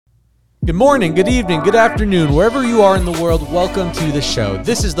Good morning, good evening, good afternoon, wherever you are in the world, welcome to the show.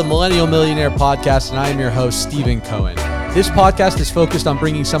 This is the Millennial Millionaire podcast, and I am your host, Stephen Cohen. This podcast is focused on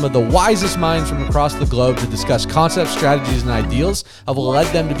bringing some of the wisest minds from across the globe to discuss concepts, strategies, and ideals that will lead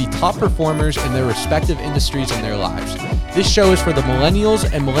them to be top performers in their respective industries and their lives. This show is for the millennials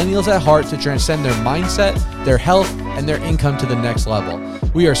and millennials at heart to transcend their mindset, their health, and their income to the next level.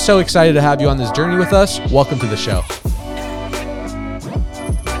 We are so excited to have you on this journey with us. Welcome to the show.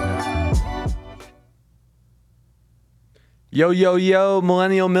 Yo,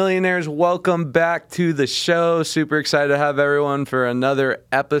 Millennial Millionaires, welcome back to the show. Super excited to have everyone for another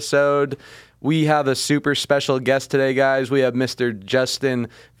episode. We have a super special guest today, guys. We have Mr. Justin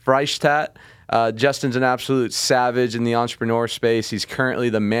Freishtat. Justin's an absolute savage in the entrepreneur space. He's currently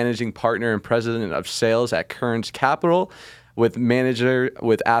the managing partner and president of sales at Kearns Capital, with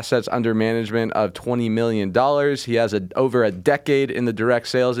assets under management of $20 million. He has over a decade in the direct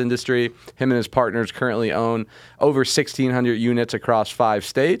sales industry. Him and his partners currently own over 1,600 units across 5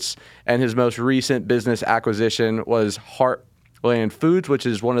 states. And his most recent business acquisition was Heartland Foods, which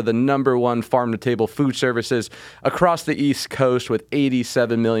is one of the #1 farm-to-table food services across the East Coast with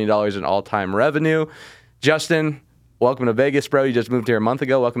 $87 million in all-time revenue. Justin, welcome to Vegas, bro. You just moved here a month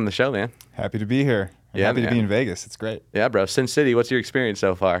ago. Welcome to the show, man. Happy to be here. Happy to be in Vegas. It's great. Yeah, bro. Sin City, what's your experience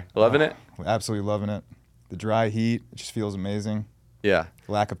so far? Loving it? Absolutely loving it. The dry heat, it just feels amazing. Yeah.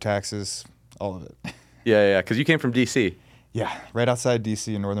 Lack of taxes, all of it. Yeah, because you came from D.C. Yeah, right outside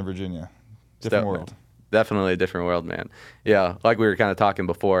D.C. in Northern Virginia. Different world. Definitely a different world, man. Yeah, like we were kind of talking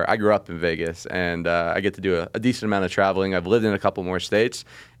before, I grew up in Vegas, and I get to do a decent amount of traveling. I've lived in a couple more states,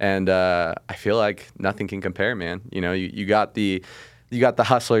 and I feel like nothing can compare, man. You know, you got the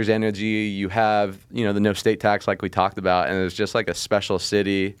hustler's energy. You have, the no state tax like we talked about, and it's just like a special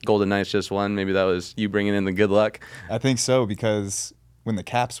city. Golden Knights just won. Maybe that was you bringing in the good luck. I think so, because when the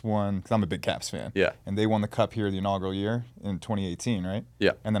Caps won, because I'm a big Caps fan. Yeah. And they won the Cup here the inaugural year in 2018, right?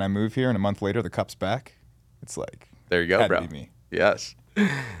 Yeah. And then I moved here, and a month later, the Cup's back. It's like, there you go, had bro. to be me. Yes.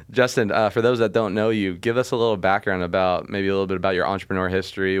 Justin, for those that don't know you, give us a little background about maybe a little bit about your entrepreneur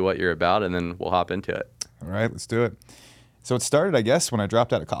history, what you're about, and then we'll hop into it. All right, let's do it. So it started, I guess, when I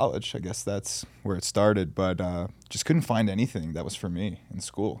dropped out of college. I guess that's where it started, but just couldn't find anything that was for me in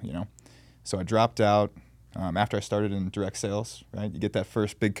school, So I dropped out after I started in direct sales, right? You get that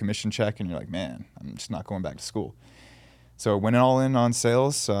first big commission check, and you're like, man, I'm just not going back to school. So I went all in on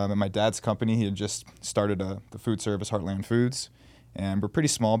sales. At my dad's company, he had just started the food service, Heartland Foods, and we're pretty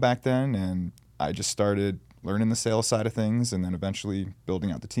small back then, and I just started learning the sales side of things and then eventually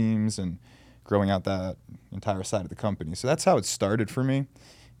building out the teams and growing out that entire side of the company. So that's how it started for me.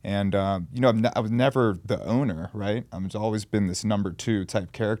 And, I was never the owner, right? I've always been this number 2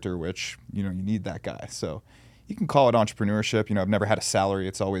 type character, which, you need that guy. So you can call it entrepreneurship. I've never had a salary.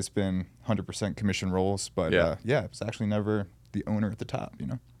 It's always been 100% commission roles. But, it was actually never the owner at the top,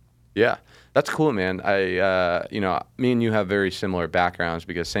 Yeah, that's cool, man. Me and you have very similar backgrounds,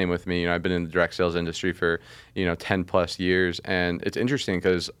 because same with me. I've been in the direct sales industry for 10 plus years, and it's interesting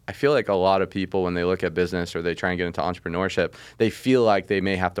because I feel like a lot of people, when they look at business or they try and get into entrepreneurship, they feel like they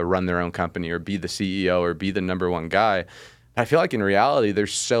may have to run their own company or be the CEO or be the #1 guy. I feel like in reality,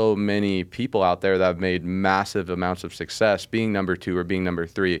 there's so many people out there that have made massive amounts of success being number 2 or being number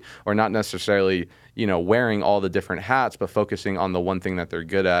 3, or not necessarily, wearing all the different hats, but focusing on the one thing that they're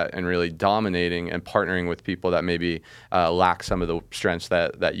good at and really dominating and partnering with people that maybe lack some of the strengths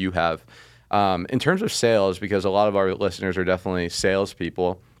that you have. In terms of sales, because a lot of our listeners are definitely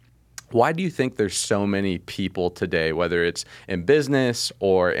salespeople, why do you think there's so many people today, whether it's in business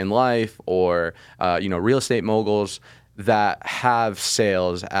or in life or, real estate moguls, that have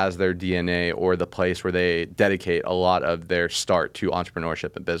sales as their DNA or the place where they dedicate a lot of their start to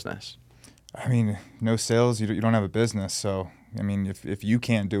entrepreneurship and business? I mean, no sales, you don't have a business. So, I mean, if you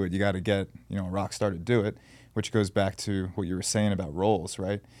can't do it, you got to get, a rock star to do it, which goes back to what you were saying about roles,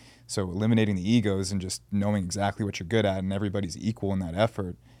 right? So eliminating the egos and just knowing exactly what you're good at and everybody's equal in that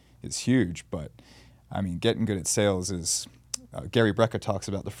effort is huge. But, I mean, getting good at sales is... Gary Brecka talks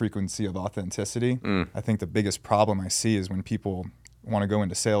about the frequency of authenticity. I think the biggest problem I see is when people want to go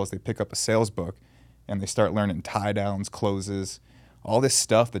into sales, they pick up a sales book and they start learning tie downs, closes, all this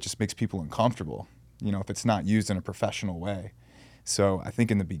stuff that just makes people uncomfortable, if it's not used in a professional way. So I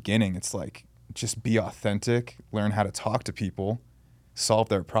think in the beginning, it's like, just be authentic, learn how to talk to people, solve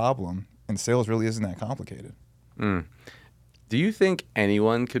their problem, and sales really isn't that complicated. Do you think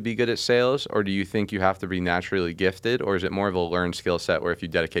anyone could be good at sales, or do you think you have to be naturally gifted, or is it more of a learned skill set where if you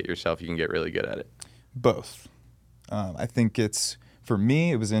dedicate yourself, you can get really good at it? Both. I think for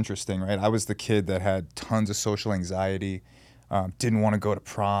me, it was interesting, right? I was the kid that had tons of social anxiety. Didn't want to go to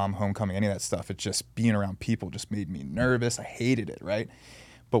prom, homecoming, any of that stuff. It just being around people just made me nervous. I hated it, right?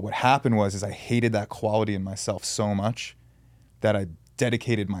 But what happened is I hated that quality in myself so much that I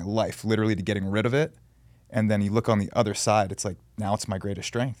dedicated my life literally to getting rid of it. And then you look on the other side, it's like, now it's my greatest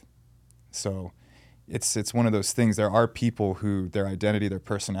strength. So it's one of those things. There are people who their identity, their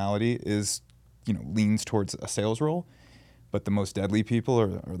personality is, leans towards a sales role, but the most deadly people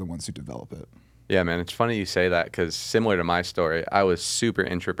are the ones who develop it. Yeah, man, it's funny you say that because similar to my story, I was super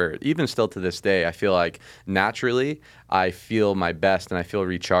introvert. Even still to this day, I feel like naturally I feel my best and I feel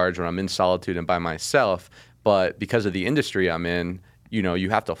recharged when I'm in solitude and by myself. But because of the industry I'm in, you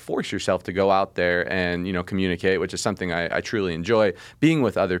have to force yourself to go out there and, communicate, which is something I truly enjoy, being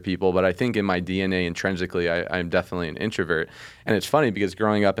with other people. But I think in my DNA intrinsically, I'm definitely an introvert. And it's funny because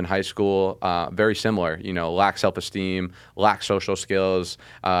growing up in high school, very similar, lack self-esteem, lack social skills,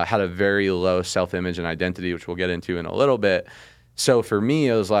 had a very low self-image and identity, which we'll get into in a little bit. So for me,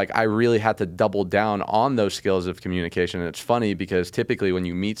 it was like I really had to double down on those skills of communication. And it's funny because typically when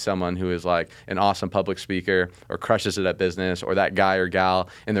you meet someone who is like an awesome public speaker or crushes it at business, or that guy or gal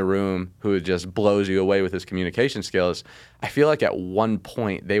in the room who just blows you away with his communication skills, I feel like at one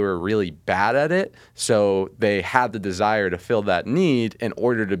point they were really bad at it. So they had the desire to fill that need in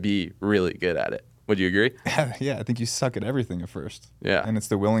order to be really good at it. Would you agree? Yeah, I think you suck at everything at first. Yeah. And it's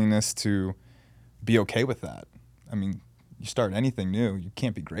the willingness to be okay with that. I mean, you start anything new, you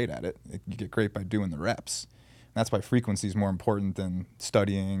can't be great at it. You get great by doing the reps. And that's why frequency is more important than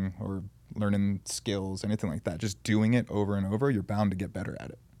studying or learning skills, anything like that. Just doing it over and over, you're bound to get better at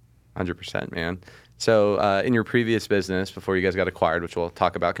it. 100%, man. So in your previous business, before you guys got acquired, which we'll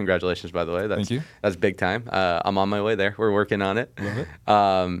talk about, congratulations, by the way. Thank you. That's big time. I'm on my way there. We're working on it. Love it.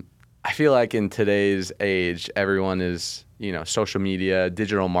 I feel like in today's age, everyone is, social media,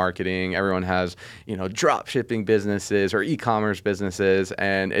 digital marketing. Everyone has, drop shipping businesses or e-commerce businesses.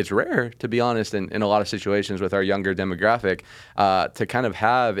 And it's rare, to be honest, in a lot of situations with our younger demographic, to kind of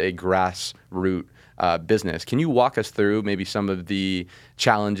have a grassroots business. Can you walk us through maybe some of the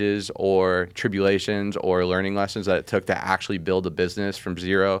challenges or tribulations or learning lessons that it took to actually build a business from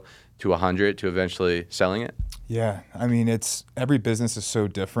 0 to 100 to eventually selling it? Yeah, I mean, every business is so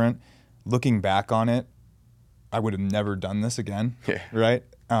different. Looking back on it, I would have never done this again, right?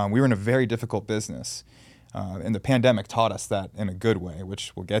 We were in a very difficult business, and the pandemic taught us that in a good way,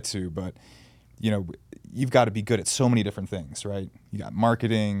 which we'll get to, but you've got to be good at so many different things, right? You got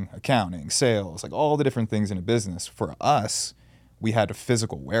marketing, accounting, sales, like all the different things in a business. For us, we had a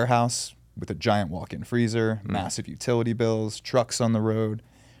physical warehouse with a giant walk-in freezer, massive utility bills, trucks on the road,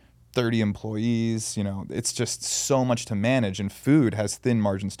 30 employees, it's just so much to manage, and food has thin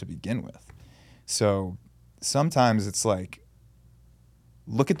margins to begin with. So sometimes it's like,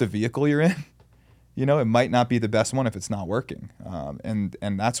 look at the vehicle you're in. It might not be the best one if it's not working. And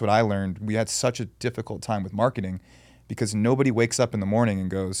that's what I learned. We had such a difficult time with marketing because nobody wakes up in the morning and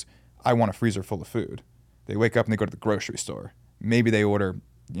goes, I want a freezer full of food. They wake up and they go to the grocery store. Maybe they order,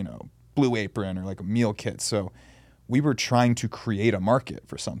 Blue Apron or like a meal kit. So we were trying to create a market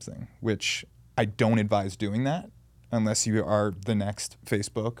for something, which I don't advise doing that unless you are the next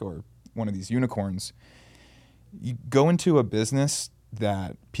Facebook or one of these unicorns. You go into a business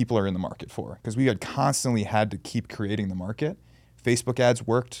that people are in the market for, because we had constantly had to keep creating the market. Facebook ads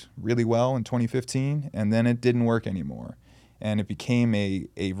worked really well in 2015, and then it didn't work anymore. And it became a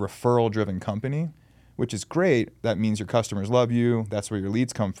referral-driven company, which is great. That means your customers love you. That's where your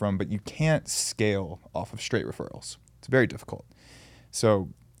leads come from, but you can't scale off of straight referrals. It's very difficult. So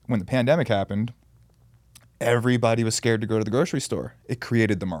when the pandemic happened, everybody was scared to go to the grocery store. It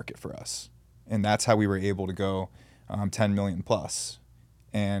created the market for us. And that's how we were able to go 10 million plus.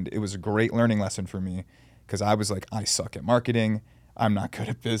 And it was a great learning lesson for me because I was like, I suck at marketing. I'm not good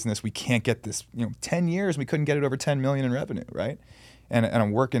at business. We can't get this, 10 years, we couldn't get it over 10 million in revenue, right? And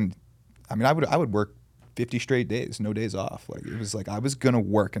I'm working, I would work 50 straight days, no days off. Like it was like I was going to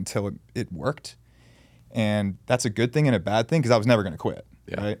work until it worked. And that's a good thing and a bad thing because I was never going to quit,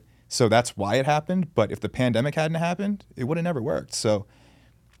 right? So that's why it happened. But if the pandemic hadn't happened, it would have never worked. So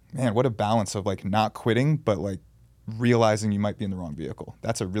man, what a balance of like not quitting, but like realizing you might be in the wrong vehicle.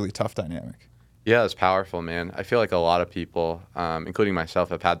 That's a really tough dynamic. Yeah, it's powerful, man. I feel like a lot of people, including myself,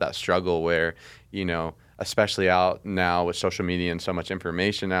 have had that struggle where, especially out now with social media and so much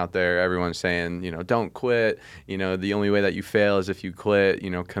information out there, everyone's saying, don't quit. The only way that you fail is if you quit,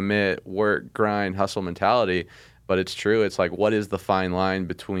 commit, work, grind, hustle mentality. But it's true. It's like, what is the fine line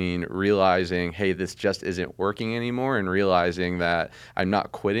between realizing, hey, this just isn't working anymore, and realizing that I'm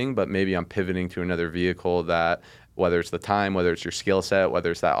not quitting, but maybe I'm pivoting to another vehicle that whether it's the time, whether it's your skill set,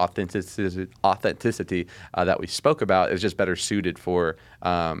 whether it's that authenticity that we spoke about, is just better suited for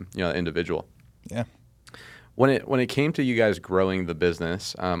the individual. Yeah. When it came to you guys growing the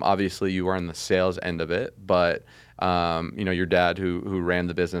business, obviously you were on the sales end of it, but your dad who ran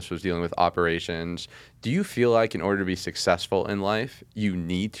the business was dealing with operations. Do you feel like in order to be successful in life, you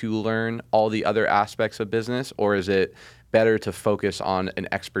need to learn all the other aspects of business, or is it better to focus on an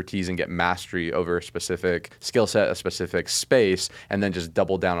expertise and get mastery over a specific skill set, a specific space, and then just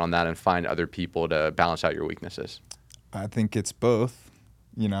double down on that and find other people to balance out your weaknesses? I think it's both.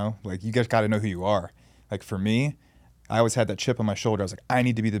 Like, you guys got to know who you are. Like, for me, I always had that chip on my shoulder. I was like, I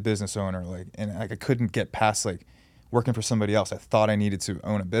need to be the business owner. And I couldn't get past working for somebody else. I thought I needed to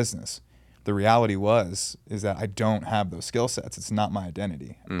own a business. The reality is that I don't have those skill sets. It's not my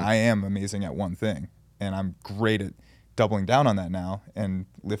identity. I am amazing at one thing, and I'm great at doubling down on that now and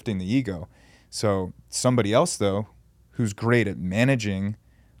lifting the ego. So somebody else, though, who's great at managing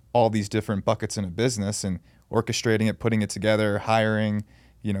all these different buckets in a business and orchestrating it, putting it together, hiring,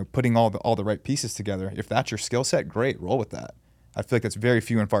 putting all the right pieces together. If that's your skill set, great, roll with that. I feel like that's very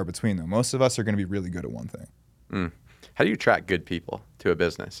few and far between, though. Most of us are going to be really good at one thing. How do you attract good people to a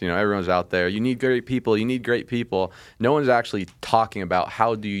business? Everyone's out there. You need great people. You need great people. No one's actually talking about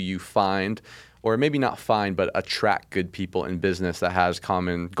how do you find, or maybe not find, but attract good people in business that has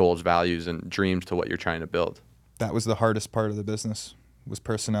common goals, values, and dreams to what you're trying to build. That was the hardest part of the business, was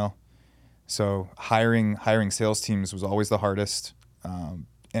personnel. So hiring sales teams was always the hardest.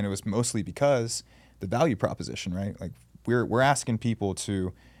 And it was mostly because the value proposition, right? Like, we're asking people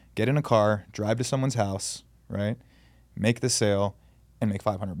to get in a car, drive to someone's house, right? Make the sale and make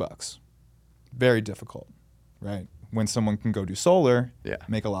 $500. Very difficult, right? When someone can go do solar,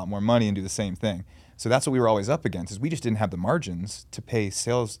 make a lot more money and do the same thing. So that's what we were always up against, is we just didn't have the margins to pay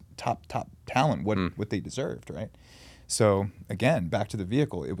sales top talent what they deserved, right? So again, back to the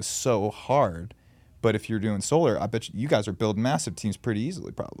vehicle, it was so hard. But if you're doing solar, I bet you guys are building massive teams pretty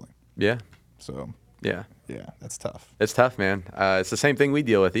easily, probably. Yeah. So yeah, that's tough. It's tough, man. It's the same thing we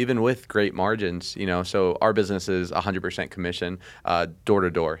deal with, even with great margins. So our business is 100% commission. Door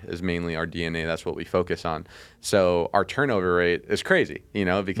to door is mainly our DNA. That's what we focus on. So our turnover rate is crazy,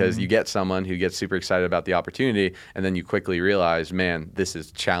 because you get someone who gets super excited about the opportunity, and then you quickly realize, man, this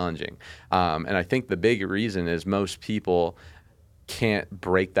is challenging. And I think the big reason is most people can't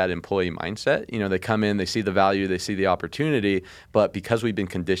break that employee mindset. They come in, they see the value, they see the opportunity, but because we've been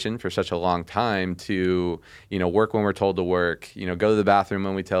conditioned for such a long time to, work when we're told to work, go to the bathroom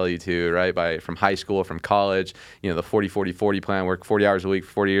when we tell you to, right? From high school, from college, the 40-40-40 plan, work 40 hours a week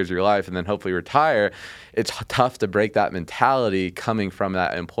for 40 years of your life, and then hopefully retire. It's tough to break that mentality coming from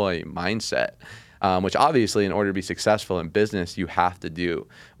that employee mindset. Which obviously, in order to be successful in business, you have to do.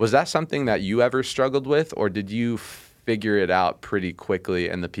 Was that something that you ever struggled with, or did you figure it out pretty quickly,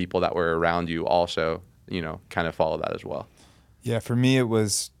 and the people that were around you also, kind of follow that as well? Yeah, for me, it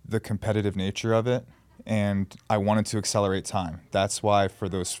was the competitive nature of it, and I wanted to accelerate time. That's why for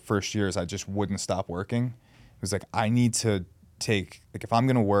those first years, I just wouldn't stop working. It was like, I need to if I'm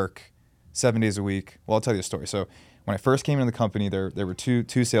going to work 7 days a week, well, I'll tell you a story. So when I first came into the company, there were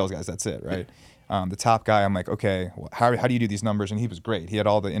two sales guys. That's it, right? The top guy, I'm like, okay, well, how do you do these numbers? And he was great. He had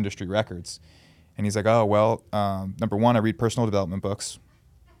all the industry records. And he's like, oh, well, number one, I read personal development books.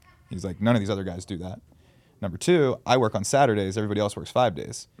 He's like, none of these other guys do that. Number two, I work on Saturdays. Everybody else works 5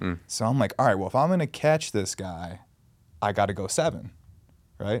 days. So I'm like, all right, well, if I'm going to catch this guy, I got to go 7,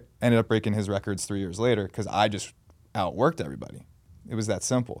 right? Ended up breaking his records 3 years later because I just outworked everybody. It was that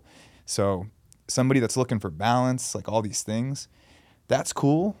simple. So somebody that's looking for balance, like all these things, that's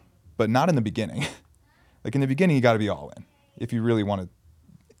cool, but not in the beginning. Like, in the beginning, you got to be all in if you really want to,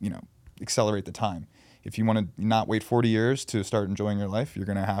 accelerate the time. If you want to not wait 40 years to start enjoying your life, you're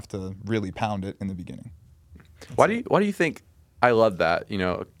going to have to really pound it in the beginning. Why do you think? I love that,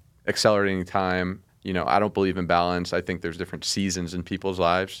 accelerating time. I don't believe in balance. I think there's different seasons in people's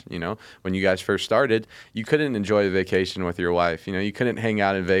lives. When you guys first started, you couldn't enjoy a vacation with your wife. You couldn't hang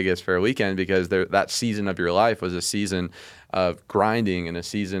out in Vegas for a weekend because that season of your life was a season of grinding and a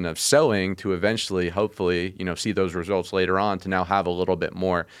season of sowing to eventually, hopefully, see those results later on to now have a little bit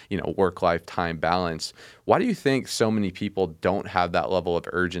more, work-life time balance. Why do you think so many people don't have that level of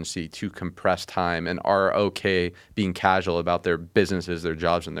urgency to compress time and are okay being casual about their businesses, their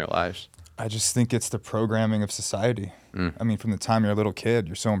jobs, and their lives? I just think it's the programming of society. I mean, from the time you're a little kid,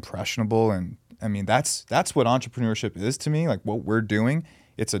 you're so impressionable. And I mean, that's what entrepreneurship is to me. Like, what we're doing,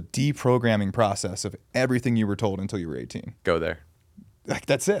 it's a deprogramming process of everything you were told until you were 18. Go there. Like,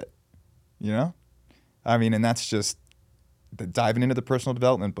 that's it. I mean, and that's diving into the personal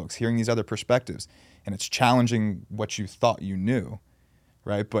development books, hearing these other perspectives, and it's challenging what you thought you knew,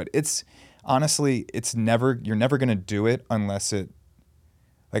 right? But it's honestly, you're never going to do it unless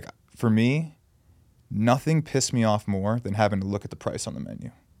like for me, nothing pissed me off more than having to look at the price on the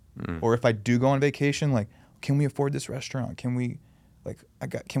menu. Or if I do go on vacation, like, can we afford this restaurant? Can we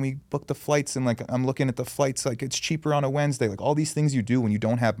book the flights? And like, I'm looking at the flights, like it's cheaper on a Wednesday. Like all these things you do when you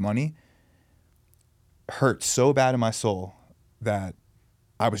don't have money hurt so bad in my soul that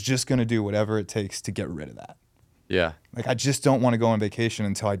I was just going to do whatever it takes to get rid of that. Yeah. Like, I just don't want to go on vacation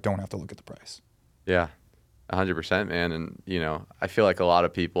until I don't have to look at the price. Yeah. 100%, man. And, I feel like a lot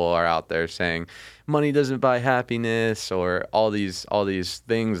of people are out there saying money doesn't buy happiness, or all these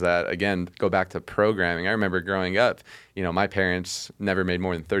things that, again, go back to programming. I remember growing up, my parents never made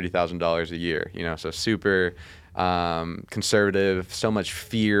more than $30,000 a year, so super conservative, so much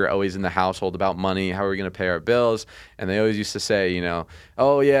fear always in the household about money. How are we going to pay our bills? And they always used to say,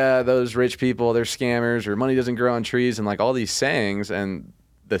 oh yeah, those rich people, they're scammers, or money doesn't grow on trees, and like all these sayings. And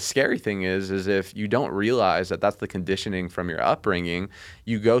the scary thing is if you don't realize that that's the conditioning from your upbringing,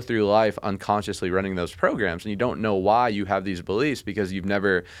 you go through life unconsciously running those programs, and you don't know why you have these beliefs because you've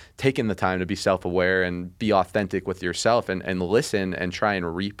never taken the time to be self-aware and be authentic with yourself and listen and try and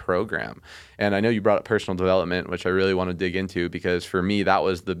reprogram. And I know you brought up personal development, which I really want to dig into, because for me, that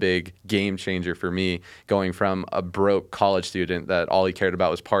was the big game changer for me, going from a broke college student that all he cared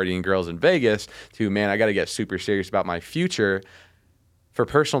about was partying, girls in Vegas, to, man, I got to get super serious about my future. For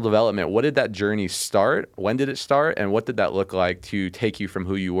personal development, what did that journey start? When did it start? And what did that look like to take you from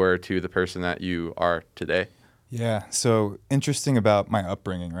who you were to the person that you are today? Yeah. So interesting about my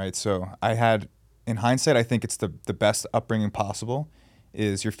upbringing, right? So I had, in hindsight, I think it's the best upbringing possible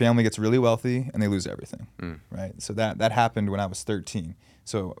is your family gets really wealthy and they lose everything, right? So that happened when I was 13.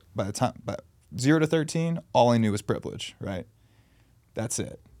 So by 0 to 13, all I knew was privilege, right? That's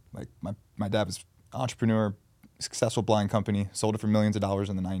it. Like my dad was entrepreneur, successful blind company, sold it for millions of dollars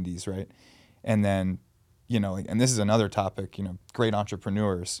in the 90s, right? And then, and this is another topic, great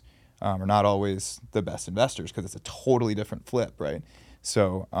entrepreneurs are not always the best investors because it's a totally different flip, right?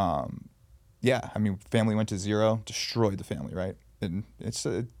 So, family went to zero, destroyed the family, right? And it's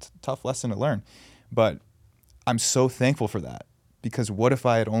a tough lesson to learn. But I'm so thankful for that, because what if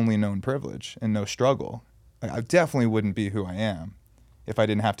I had only known privilege and no struggle? Like, I definitely wouldn't be who I am if I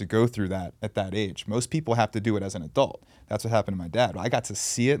didn't have to go through that at that age. Most people have to do it as an adult. That's what happened to my dad. I got to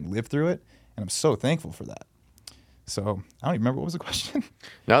see it, live through it, and I'm so thankful for that. So I don't even remember what was the question.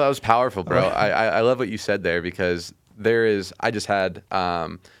 No, that was powerful, bro. I love what you said there, because I just had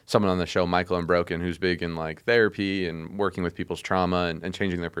someone on the show, Michael Unbroken, who's big in like therapy and working with people's trauma and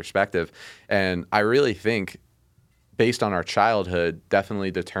changing their perspective. And I really think, based on our childhood, definitely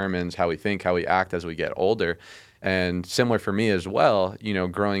determines how we think, how we act as we get older. And similar for me as well,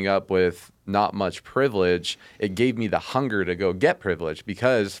 growing up with not much privilege, it gave me the hunger to go get privilege,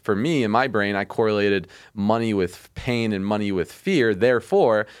 because for me, in my brain, I correlated money with pain and money with fear.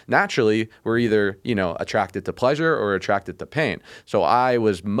 Therefore, naturally, we're either, attracted to pleasure or attracted to pain. So I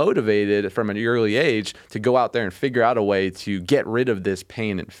was motivated from an early age to go out there and figure out a way to get rid of this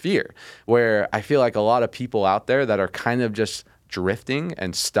pain and fear, where I feel like a lot of people out there that are kind of just drifting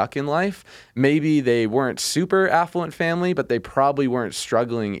and stuck in life. Maybe they weren't super affluent family, but they probably weren't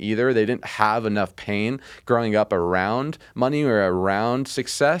struggling either. They didn't have enough pain growing up around money or around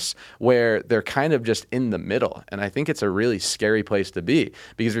success, where they're kind of just in the middle. And I think it's a really scary place to be,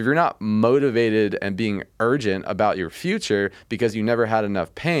 because if you're not motivated and being urgent about your future because you never had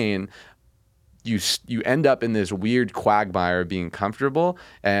enough pain, you end up in this weird quagmire of being comfortable.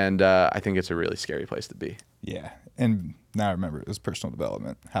 And I think it's a really scary place to be. Yeah. And now I remember, it was personal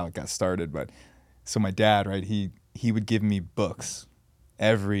development, how it got started. But so my dad, right, he would give me books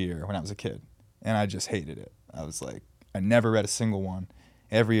every year when I was a kid, and I just hated it. I was like, I never read a single one.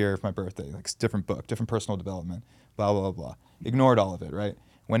 Every year for my birthday, like different book, different personal development, blah, blah, blah. Ignored all of it, right?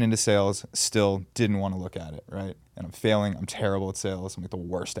 Went into sales, still didn't want to look at it, right? And I'm failing. I'm terrible at sales. I'm like the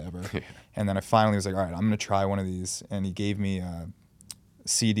worst ever. And then I finally was like, all right, I'm going to try one of these. And he gave me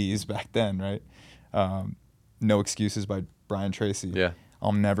CDs back then, right? No Excuses by Brian Tracy. Yeah.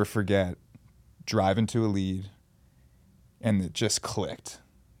 I'll never forget driving to a lead, and it just clicked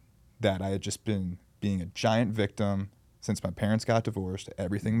that I had just been being a giant victim since my parents got divorced.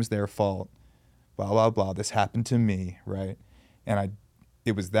 Everything was their fault, blah, blah, blah. This happened to me, right? And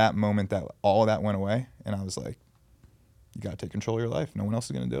it was that moment that all of that went away, and I was like, you got to take control of your life. No one else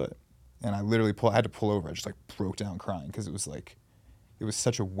is going to do it. And I literally had to pull over. I just like broke down crying, because it was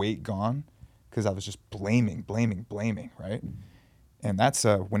such a weight gone, because I was just blaming, right? And that's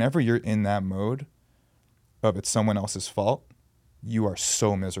whenever you're in that mode, of it's someone else's fault, you are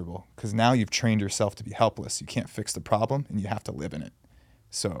so miserable because now you've trained yourself to be helpless. You can't fix the problem and you have to live in it.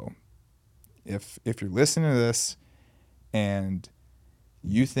 So if you're listening to this and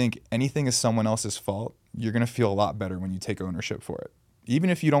you think anything is someone else's fault, you're going to feel a lot better when you take ownership for it, even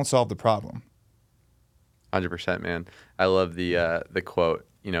if you don't solve the problem. 100%, man. I love the quote.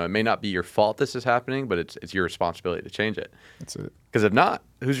 You know, it may not be your fault this is happening, but it's your responsibility to change it. That's it. Because if not,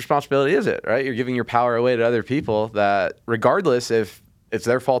 whose responsibility is it, right? You're giving your power away to other people that, regardless if it's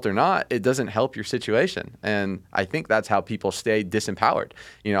their fault or not, it doesn't help your situation. And I think that's how people stay disempowered.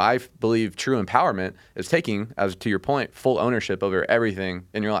 You know, I believe true empowerment is taking, as to your point, full ownership over everything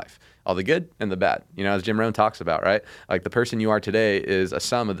in your life. All the good and the bad, you know, as Jim Rohn talks about, right? Like the person you are today is a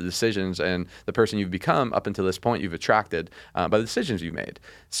sum of the decisions and the person you've become up until this point you've attracted by the decisions you've made.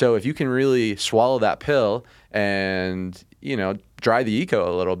 So if you can really swallow that pill and, you know, dry the ego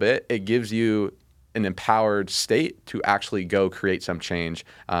a little bit, it gives you an empowered state to actually go create some change,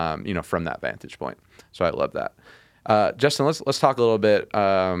 you know, from that vantage point. So I love that. Justin, let's talk a little bit.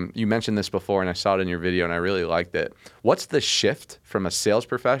 You mentioned this before, and I saw it in your video, and I really liked it. What's the shift from a sales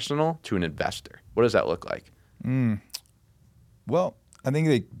professional to an investor? What does that look like? Well, I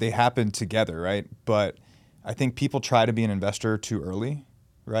think they happen together, right? But I think people try to be an investor too early,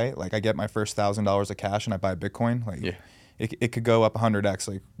 right? Like I get my first $1,000 of cash and I buy Bitcoin. Like it could go up 100x.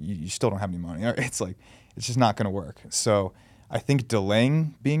 Like you still don't have any money. It's like it's just not going to work. So I think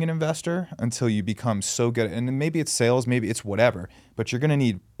delaying being an investor until you become so good, and maybe it's sales, maybe it's whatever, but you're going to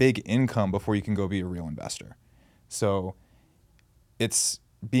need big income before you can go be a real investor. So it's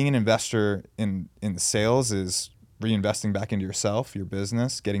being an investor in the sales is reinvesting back into yourself, your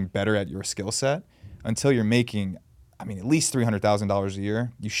business, getting better at your skill set until you're making, at least $300,000 a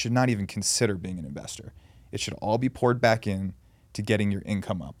year. You should not even consider being an investor. It should all be poured back in to getting your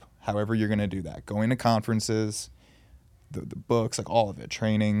income up, however you're going to do that. Going to conferences, the books, like all of it,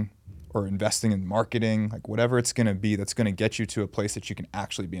 training or investing in marketing, like whatever it's going to be that's going to get you to a place that you can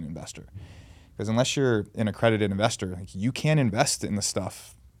actually be an investor. Because unless you're an accredited investor, like you can't invest in the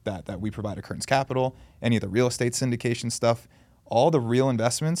stuff that we provide at Curtains Capital, any of the real estate syndication stuff, all the real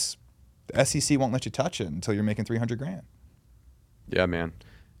investments, the SEC won't let you touch it until you're making $300,000. Yeah, man.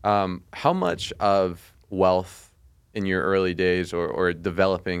 How much of wealth in your early days or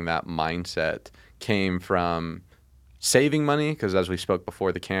developing that mindset came from saving money? Because as we spoke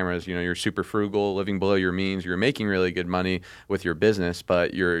before the cameras, you know, you're super frugal, living below your means. You're making really good money with your business,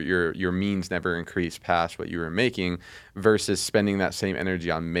 but your means never increased past what you were making, versus spending that same energy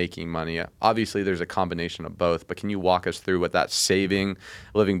on making money. Obviously, there's a combination of both, but can you walk us through what that saving,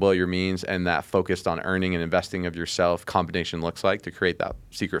 living below your means, and that focused on earning and investing of yourself combination looks like to create that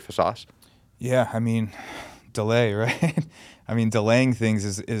secret sauce? Yeah, delay, right? Delaying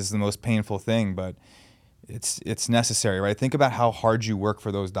things is the most painful thing, but it's necessary, right? Think about how hard you work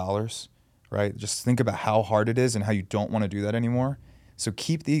for those dollars, right? Just think about how hard it is and how you don't want to do that anymore. So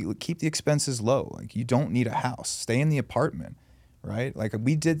keep the expenses low. Like you don't need a house. Stay in the apartment, right? Like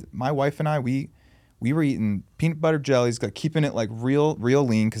my wife and I, we were eating peanut butter jellies, like keeping it like real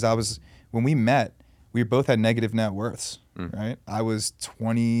lean, because when we met, we both had negative net worths, right? I was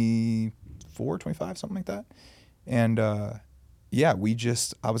 24, 25, something like that. And I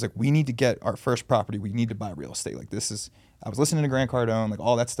was like, we need to get our first property. We need to buy real estate. Like I was listening to Grant Cardone, like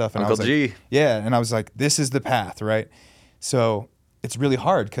all that stuff. And Uncle G. And I was like, this is the path, right? So it's really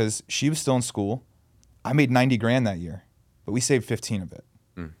hard because she was still in school. I made $90,000 that year, but we saved 15 of it,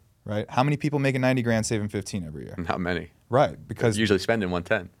 right? How many people making $90,000 saving 15 every year? Not many. Right. Because usually spending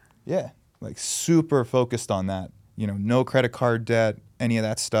 110. Yeah. Like super focused on that, no credit card debt, any of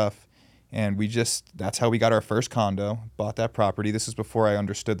that stuff. And that's how we got our first condo, bought that property. This is before I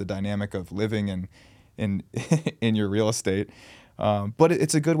understood the dynamic of living in your real estate. But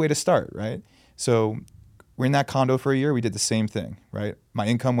it's a good way to start, right? So we're in that condo for a year. We did the same thing, right? My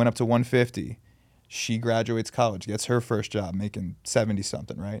income went up to 150. She graduates college, gets her first job, making 70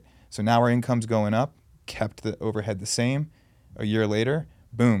 something, right? So now our income's going up, kept the overhead the same. A year later,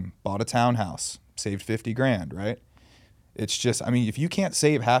 boom, bought a townhouse, saved $50,000, right? It's just, if you can't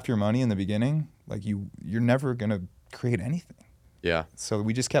save half your money in the beginning, like you're never going to create anything. Yeah. So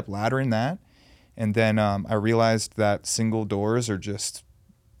we just kept laddering that. And then I realized that single doors are just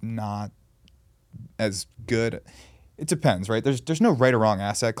not as good. It depends, right? There's no right or wrong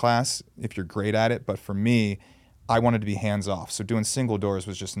asset class if you're great at it. But for me, I wanted to be hands off. So doing single doors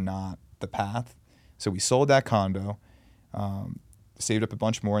was just not the path. So we sold that condo, saved up a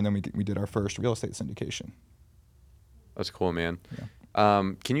bunch more, and then we did our first real estate syndication. That's cool, man.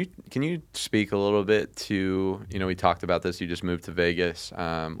 Can you speak a little bit to, we talked about this. You just moved to Vegas,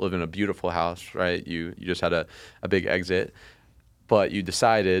 live in a beautiful house, right? You just had a big exit, but you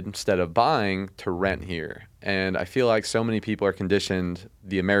decided instead of buying to rent here. And I feel like so many people are conditioned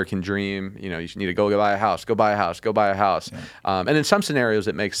the American dream. You need to go buy a house, go buy a house, go buy a house. Yeah. And in some scenarios,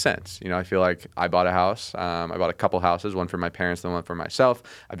 it makes sense. I feel like I bought a house. I bought a couple houses, one for my parents, then one for myself.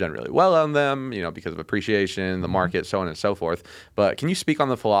 I've done really well on them, because of appreciation, the market, so on and so forth. But can you speak on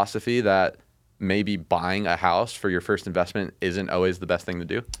the philosophy that maybe buying a house for your first investment isn't always the best thing to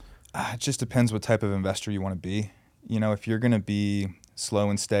do? It just depends what type of investor you want to be. If you're going to be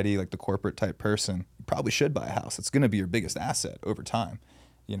slow and steady, like the corporate type person, you probably should buy a house. It's going to be your biggest asset over time,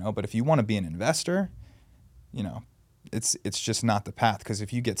 But if you want to be an investor, it's just not the path. Because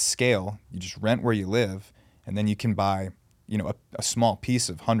if you get scale, you just rent where you live, and then you can buy, a small piece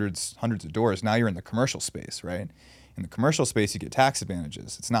of hundreds of doors. Now you're in the commercial space, right? In the commercial space, you get tax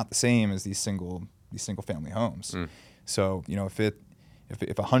advantages. It's not the same as these single family homes. So if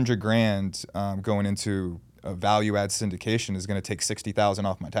 $100,000 going into a value add syndication is going to take $60,000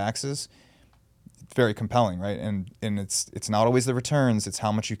 off my taxes, it's very compelling, right? And it's not always the returns; it's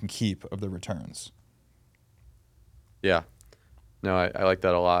how much you can keep of the returns. Yeah, no, I like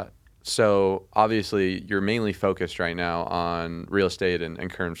that a lot. So obviously, you're mainly focused right now on real estate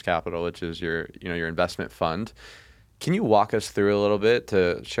and Kearns Capital, which is your investment fund. Can you walk us through a little bit,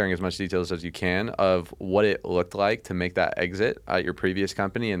 to sharing as much details as you can, of what it looked like to make that exit at your previous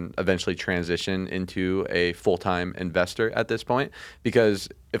company and eventually transition into a full-time investor at this point? Because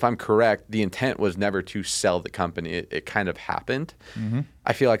if I'm correct, the intent was never to sell the company. It kind of happened. Mm-hmm.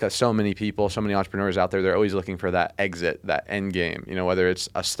 I feel like so many people, so many entrepreneurs out there, they're always looking for that exit, that end game, whether it's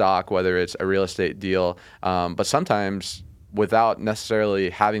a stock, whether it's a real estate deal. But sometimes without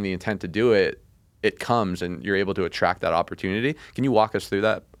necessarily having the intent to do it, it comes and you're able to attract that opportunity. Can you walk us through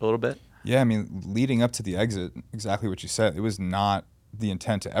that a little bit? Yeah, leading up to the exit, exactly what you said, it was not the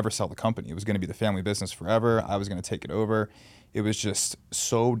intent to ever sell the company. It was going to be the family business forever. I was going to take it over. It was just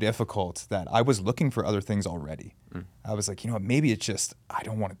so difficult that I was looking for other things already. I was like, maybe it's just, I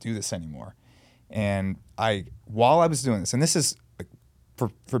don't want to do this anymore. And while I was doing this, and this is like,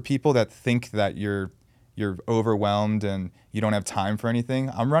 for people that think that you're overwhelmed and you don't have time for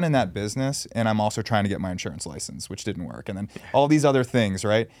anything, I'm running that business and I'm also trying to get my insurance license, which didn't work. And then all these other things,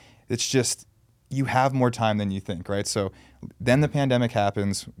 right? It's just, you have more time than you think, right? So then the pandemic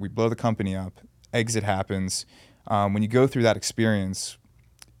happens, we blow the company up, exit happens. When you go through that experience,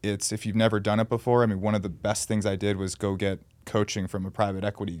 if you've never done it before, one of the best things I did was go get coaching from a private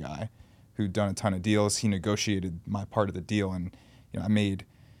equity guy who'd done a ton of deals. He negotiated my part of the deal, and I made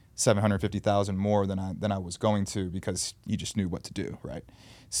 $750,000 more than I was going to, because he just knew what to do, right?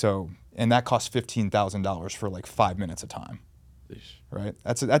 So, and that cost $15,000 for like 5 minutes of time, right?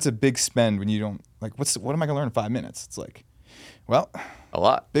 That's a big spend when you don't, like, what am I gonna learn in 5 minutes? It's like, well, a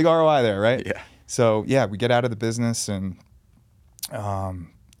lot. Big ROI there, right? Yeah. So yeah, we get out of the business, and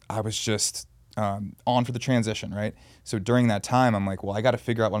I was just on for the transition, right? So during that time, I'm like, well, I got to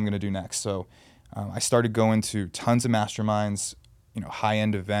figure out what I'm gonna do next. So I started going to tons of masterminds,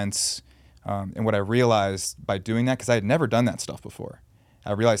 high-end events. And what I realized by doing that, because I had never done that stuff before,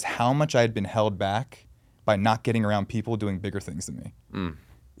 I realized how much I had been held back by not getting around people doing bigger things than me.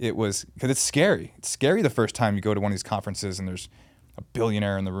 It was, because it's scary. It's scary the first time you go to one of these conferences and there's a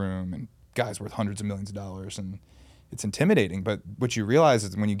billionaire in the room and guys worth hundreds of millions of dollars, and it's intimidating. But what you realize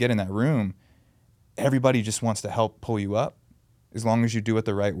is when you get in that room, everybody just wants to help pull you up as long as you do it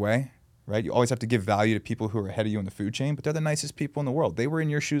the right way. Right? You always have to give value to people who are ahead of you in the food chain, but they're the nicest people in the world. They were in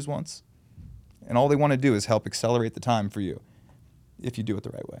your shoes once, and all they want to do is help accelerate the time for you if you do it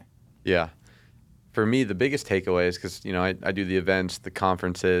the right way. Yeah. For me, the biggest takeaway is because, I do the events, the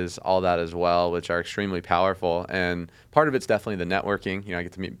conferences, all that as well, which are extremely powerful. And part of it's definitely the networking. I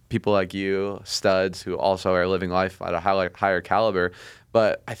get to meet people like you, studs, who also are living life at a higher caliber.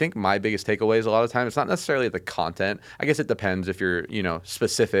 But I think my biggest takeaway is a lot of time, it's not necessarily the content. I guess it depends if you're,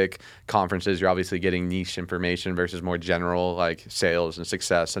 specific conferences, you're obviously getting niche information versus more general, like sales and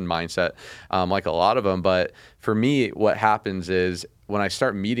success and mindset, like a lot of them. But for me, what happens is when I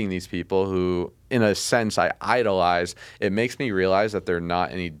start meeting these people who, in a sense, I idolize, it makes me realize that they're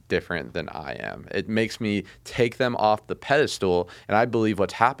not any different than I am. It makes me take them off the pedestal, and I believe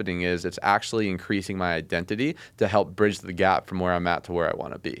what's happening is it's actually increasing my identity to help bridge the gap from where I'm at to where where I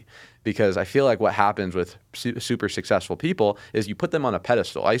want to be. Because I feel like what happens with super successful people is you put them on a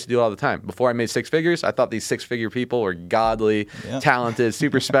pedestal. I used to do it all the time. Before I made six figures, I thought these six-figure people were godly, talented,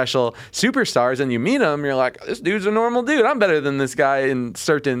 super special superstars. And you meet them, you're like, this dude's a normal dude. I'm better than this guy in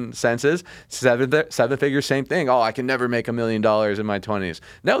certain senses. Seven figures, same thing. Oh, I can never make $1 million in my 20s.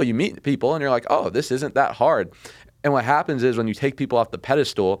 No, you meet people and you're like, oh, this isn't that hard. And what happens is when you take people off the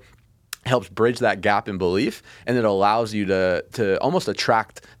pedestal, helps bridge that gap in belief, and it allows you to almost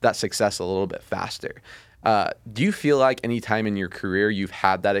attract that success a little bit faster. Do you feel like any time in your career you've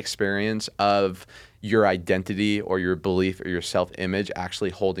had that experience of your identity or your belief or your self-image actually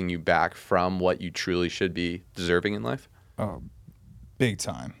holding you back from what you truly should be deserving in life? Oh, big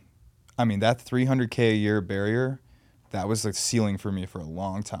time. I mean, that $300K a year barrier, that was the ceiling for me for a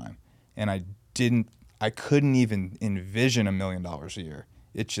long time. And I couldn't even envision $1 million a year.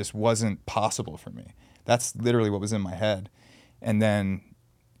 It just wasn't possible for me. That's literally what was in my head. And then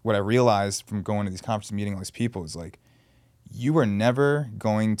what I realized from going to these conferences, meeting all these people, is like, you are never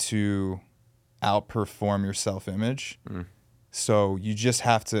going to outperform your self-image. So you just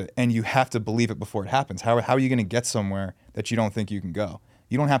have to, and you have to believe it before it happens. How are you going to get somewhere that you don't think you can go?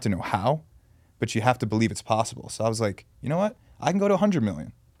 You don't have to know how, but you have to believe it's possible. So I was like, you know what? I can go to 100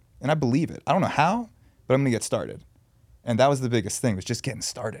 million. And I believe it. I don't know how, but I'm going to get started. And that was the biggest thing, was just getting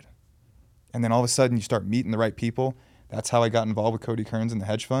started. And then all of a sudden you start meeting the right people. That's how I got involved with Cody Kearns and the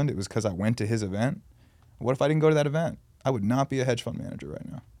hedge fund. It was because I went to his event. What if I didn't go to that event? I would not be a hedge fund manager right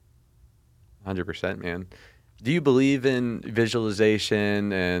now. 100%, man. Do you believe in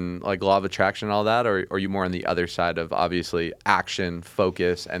visualization and like law of attraction and all that, or are you more on the other side of obviously action,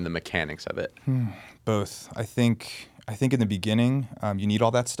 focus, and the mechanics of it? Both. I think in the beginning, you need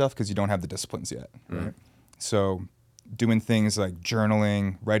all that stuff because you don't have the disciplines yet. Right? So doing things like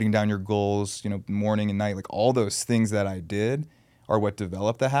journaling, writing down your goals, morning and night, like all those things that I did are what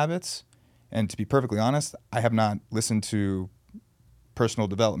developed the habits. And to be perfectly honest, I have not listened to personal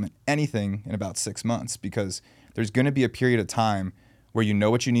development, anything, in about 6 months, because there's going to be a period of time where you know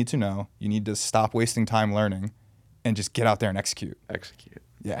what you need to know. You need to stop wasting time learning and just get out there and execute.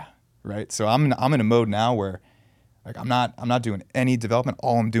 Yeah. Right. So I'm in a mode now where, like, I'm not doing any development.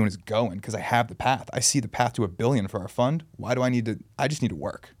 All I'm doing is going, because I have the path. I see the path to $1 billion for our fund. Why do I need to? I just need to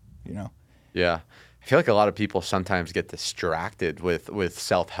work, Yeah. I feel like a lot of people sometimes get distracted with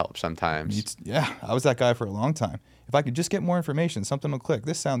self-help sometimes. Yeah. I was that guy for a long time. If I could just get more information, something will click.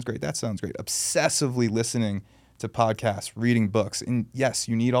 This sounds great. That sounds great. Obsessively listening to podcasts, reading books. And yes,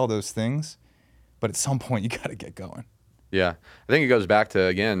 you need all those things, but at some point you got to get going. Yeah. I think it goes back to,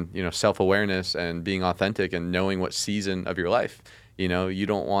 again, self-awareness and being authentic and knowing what season of your life. You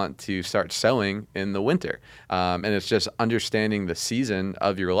don't want to start sowing in the winter. And it's just understanding the season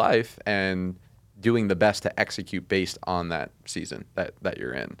of your life and doing the best to execute based on that season that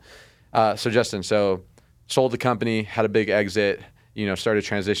you're in. So Justin, sold the company, had a big exit, started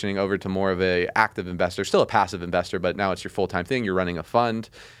transitioning over to more of a active investor, still a passive investor, but now it's your full-time thing. You're running a fund.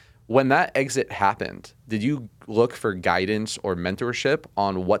 When that exit happened, did you look for guidance or mentorship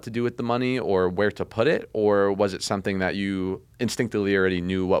on what to do with the money or where to put it? Or was it something that you instinctively already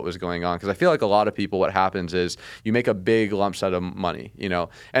knew what was going on? Because I feel like a lot of people, what happens is you make a big lump sum of money,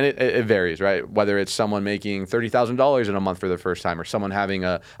 and it varies, right? Whether it's someone making $30,000 in a month for the first time or someone having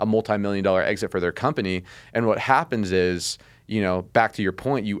a multi-million-dollar exit for their company. And what happens is, back to your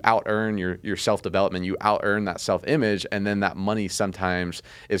point, you out-earn your self-development, you out-earn that self-image, and then that money sometimes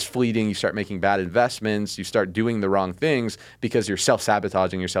is fleeting. You start making bad investments, you start doing the wrong things because you're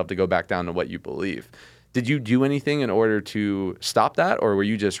self-sabotaging yourself to go back down to what you believe. Did you do anything in order to stop that, or were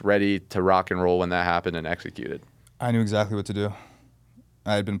you just ready to rock and roll when that happened and executed? I knew exactly what to do.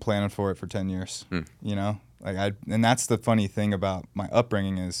 I had been planning for it for 10 years, and that's the funny thing about my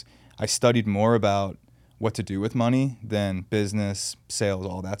upbringing is I studied more about what to do with money than business, sales,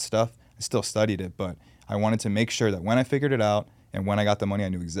 all that stuff. I still studied it, but I wanted to make sure that when I figured it out and when I got the money, I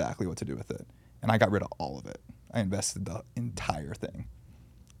knew exactly what to do with it. And I got rid of all of it. I invested the entire thing.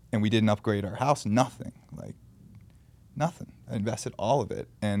 And we didn't upgrade our house, nothing. I invested all of it.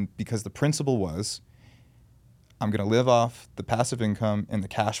 And because the principle was, I'm going to live off the passive income and the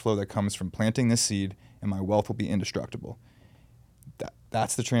cash flow that comes from planting this seed, and my wealth will be indestructible.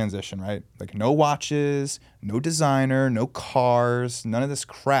 That's the transition, right? Like no watches, no designer, no cars, none of this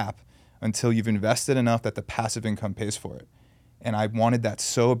crap until you've invested enough that the passive income pays for it. And I wanted that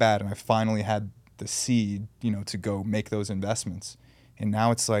so bad, and I finally had the seed, to go make those investments. And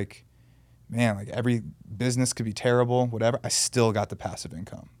now it's like, man, like every business could be terrible, whatever. I still got the passive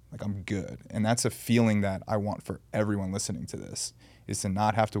income. Like I'm good. And that's a feeling that I want for everyone listening to this, is to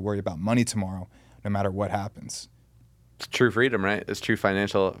not have to worry about money tomorrow, no matter what happens. It's true freedom, right? It's true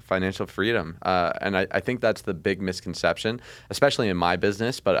financial freedom, and I think that's the big misconception, especially in my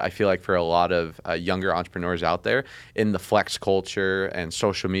business. But I feel like for a lot of younger entrepreneurs out there, in the flex culture and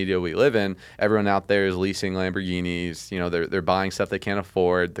social media we live in, everyone out there is leasing Lamborghinis. You know, they're buying stuff they can't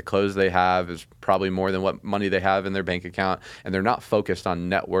afford. The clothes they have is probably more than what money they have in their bank account, and they're not focused on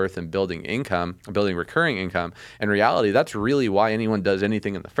net worth and building income, building recurring income. In reality, that's really why anyone does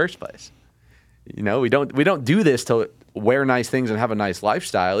anything in the first place. You know, we don't do this to wear nice things and have a nice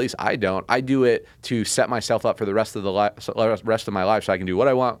lifestyle. At least I don't. I do it to set myself up for the rest of my life, so I can do what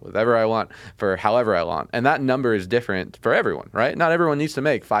I want, whatever I want, for however I want. And that number is different for everyone, right? Not everyone needs to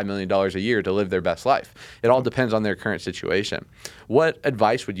make $5 million a year to live their best life. It all depends on their current situation. What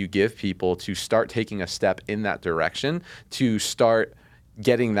advice would you give people to start taking a step in that direction, to start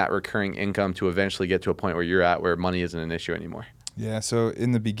getting that recurring income, to eventually get to a point where you're at where money isn't an issue anymore? Yeah, so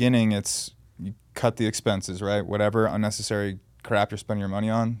in the beginning, you cut the expenses, right? Whatever unnecessary crap you're spending your money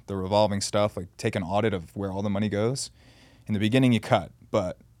on, the revolving stuff, like take an audit of where all the money goes. In the beginning, you cut,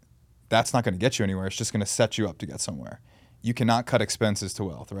 but that's not going to get you anywhere. It's just going to set you up to get somewhere. You cannot cut expenses to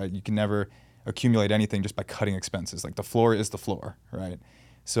wealth, right? You can never accumulate anything just by cutting expenses. Like the floor is the floor, right?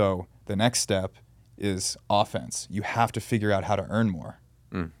 So the next step is offense. You have to figure out how to earn more.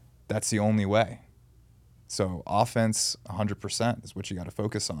 That's the only way. So offense, 100% is what you got to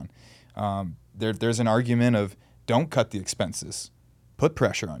focus on. There's an argument of don't cut the expenses, put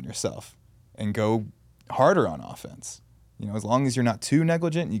pressure on yourself, and go harder on offense. You know, as long as you're not too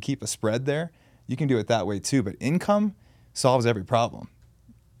negligent and you keep a spread there, you can do it that way too. But income solves every problem.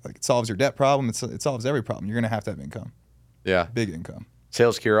 Like it solves your debt problem. It solves every problem. You're gonna have to have income. Yeah, big income.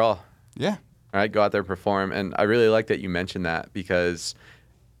 Sales cure all. Yeah. All right, go out there, perform. And I really like that you mentioned that, because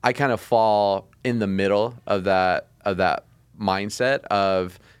I kind of fall in the middle of that mindset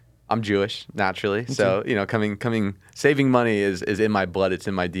of, I'm Jewish naturally, so you know, saving money is in my blood. It's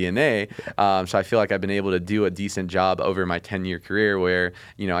in my DNA. So I feel like I've been able to do a decent job over my 10-year career, where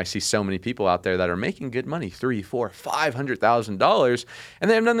you know I see so many people out there that are making good money, $300,000, $400,000, $500,000, and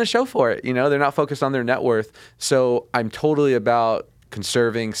they haven't done the show for it. You know, they're not focused on their net worth. So I'm totally about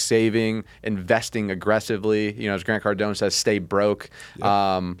conserving, saving, investing aggressively. You know, as Grant Cardone says, stay broke.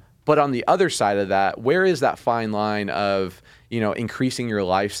 Yep. But on the other side of that, where is that fine line of, you know, increasing your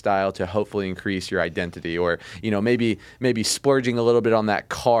lifestyle to hopefully increase your identity, or, you know, maybe splurging a little bit on that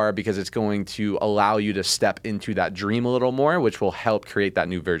car because it's going to allow you to step into that dream a little more, which will help create that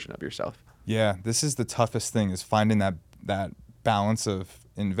new version of yourself? Yeah, this is the toughest thing, is finding that balance of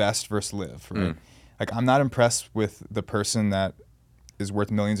invest versus live, right? Like, I'm not impressed with the person that is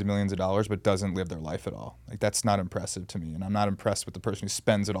worth millions and millions of dollars but doesn't live their life at all. Like, that's not impressive to me. And I'm not impressed with the person who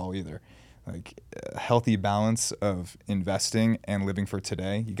spends it all either. Like, a healthy balance of investing and living for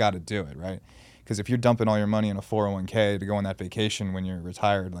today, you got to do it, right? Because if you're dumping all your money in a 401k to go on that vacation when you're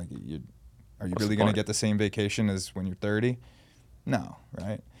retired, like, are you really going to get the same vacation as when you're 30? No,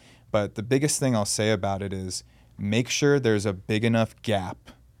 right? But the biggest thing I'll say about it is make sure there's a big enough gap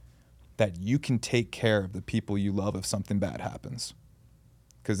that you can take care of the people you love if something bad happens.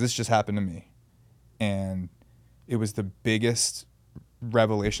 Because this just happened to me. And it was the biggest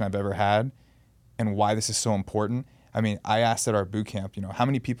revelation I've ever had, and why this is so important. I mean, I asked at our boot camp, you know, how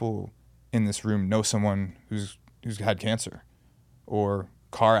many people in this room know someone who's had cancer or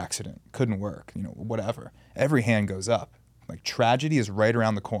car accident, couldn't work, you know, whatever. Every hand goes up. Like, tragedy is right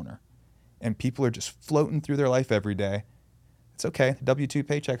around the corner, and people are just floating through their life every day. It's okay. The W-2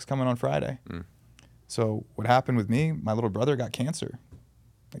 paycheck's coming on Friday. So what happened with me, my little brother got cancer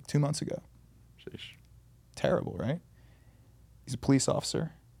like 2 months ago. Sheesh. Terrible, right? He's a police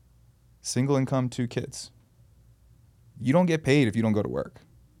officer, single income, 2 kids. You don't get paid if you don't go to work.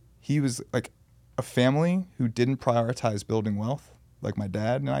 He was like a family who didn't prioritize building wealth like my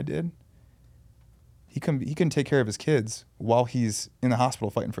dad and I did. He can take care of his kids while he's in the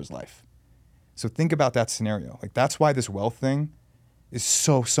hospital fighting for his life. So think about that scenario. Like, that's why this wealth thing is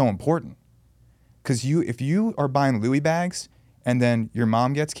so important. Because if you are buying Louis bags and then your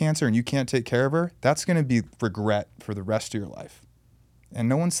mom gets cancer and you can't take care of her, that's going to be regret for the rest of your life. And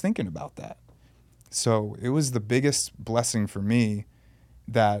no one's thinking about that. So it was the biggest blessing for me,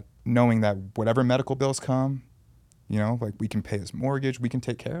 that knowing that whatever medical bills come, you know, like, we can pay his mortgage, we can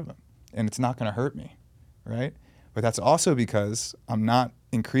take care of him, and it's not going to hurt me, right? But that's also because I'm not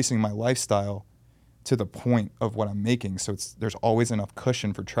increasing my lifestyle to the point of what I'm making. So there's always enough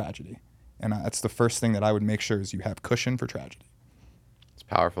cushion for tragedy. And that's the first thing that I would make sure is you have cushion for tragedy. It's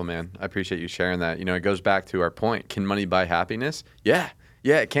powerful, man. I appreciate you sharing that. You know, it goes back to our point. Can money buy happiness? Yeah,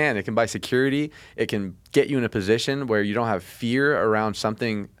 it can. It can buy security. It can get you in a position where you don't have fear around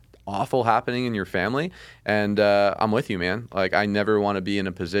something awful happening in your family. And I'm with you, man. Like, I never want to be in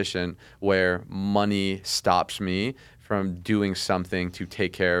a position where money stops me from doing something to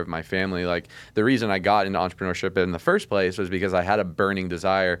take care of my family. Like, the reason I got into entrepreneurship in the first place was because I had a burning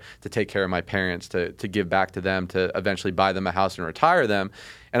desire to take care of my parents, to give back to them, to eventually buy them a house and retire them.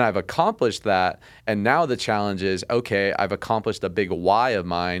 And I've accomplished that. And now the challenge is, okay, I've accomplished a big why of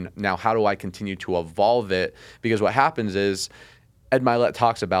mine. Now, how do I continue to evolve it? Because what happens is, Ed Milet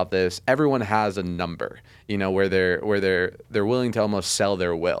talks about this. Everyone has a number, where they're willing to almost sell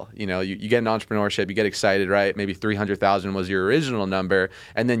their will. You get in entrepreneurship, you get excited, right? Maybe 300,000 was your original number,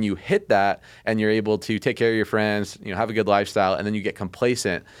 and then you hit that, and you're able to take care of your friends, have a good lifestyle, and then you get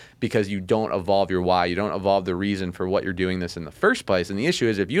complacent because you don't evolve your why. You don't evolve the reason for what you're doing this in the first place. And the issue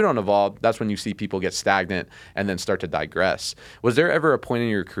is, if you don't evolve, that's when you see people get stagnant and then start to digress. Was there ever a point in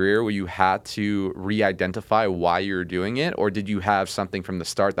your career where you had to re-identify why you were doing it, or did you have something from the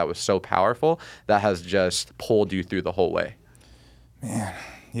start that was so powerful that has just pulled you through the whole way? Man,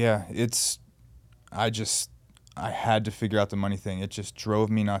 yeah, I had to figure out the money thing. It just drove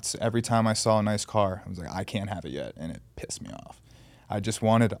me nuts. Every time I saw a nice car, I was like, I can't have it yet, and it pissed me off. I just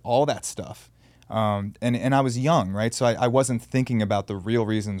wanted all that stuff. And I was young, right? So I wasn't thinking about the real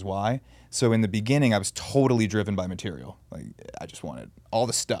reasons why. So in the beginning, I was totally driven by material. Like, I just wanted all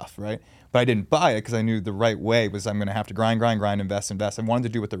the stuff, right? But I didn't buy it because I knew the right way was I'm going to have to grind, invest. I wanted to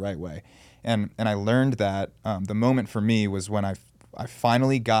do it the right way. And I learned that the moment for me was when I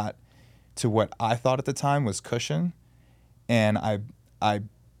finally got to what I thought at the time was cushion, and I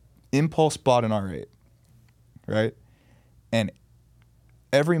impulse bought an R8, right? And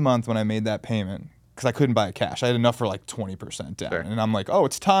every month when I made that payment, because I couldn't buy it cash, I had enough for like 20% down. Sure. And I'm like, oh,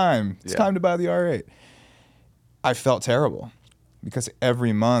 it's time. It's time to buy the R8. I felt terrible because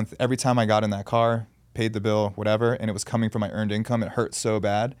every month, every time I got in that car, paid the bill, whatever, and it was coming from my earned income, it hurt so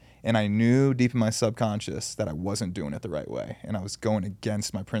bad. And I knew deep in my subconscious that I wasn't doing it the right way. And I was going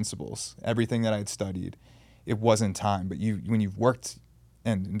against my principles. Everything that I had studied, it wasn't time. But when you've worked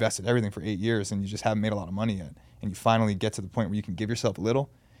and invested everything for 8 years and you just haven't made a lot of money yet, and you finally get to the point where you can give yourself a little,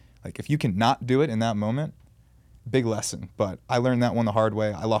 like if you can not do it in that moment, big lesson. But I learned that one the hard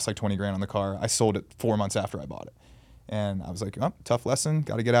way. I lost like 20 grand on the car. I sold it 4 months after I bought it. And I was like, oh, tough lesson.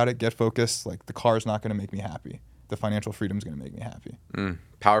 Got to get at it, get focused. Like, the car's not going to make me happy. The financial freedom's going to make me happy.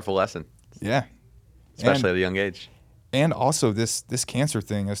 Powerful lesson. Yeah. Especially at a young age. And also this cancer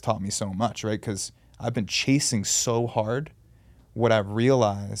thing has taught me so much, right? Because I've been chasing so hard. What I've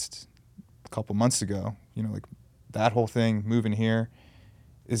realized a couple months ago, like that whole thing, moving here,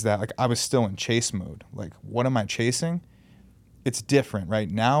 is that like I was still in chase mode. Like, what am I chasing? It's different, right?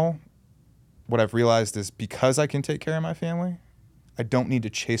 Now, what I've realized is because I can take care of my family, I don't need to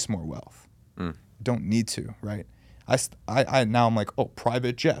chase more wealth. I don't need to, right? I now I'm like, oh,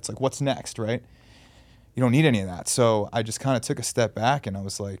 private jets. Like, what's next, right? You don't need any of that. So I just kind of took a step back and I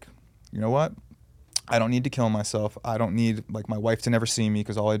was like, you know what? I don't need to kill myself. I don't need like my wife to never see me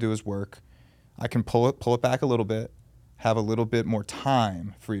because all I do is work. I can pull it back a little bit, have a little bit more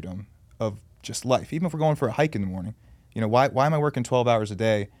time freedom of just life. Even if we're going for a hike in the morning, why am I working 12 hours a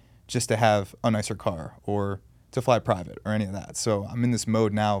day just to have a nicer car or to fly private or any of that? So I'm in this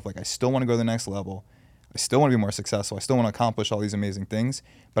mode now of like, I still want to go to the next level. I still want to be more successful. I still want to accomplish all these amazing things,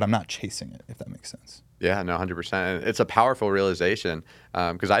 but I'm not chasing it, if that makes sense. Yeah, no, 100%. It's a powerful realization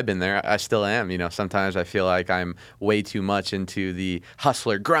because I've been there. I still am. Sometimes I feel like I'm way too much into the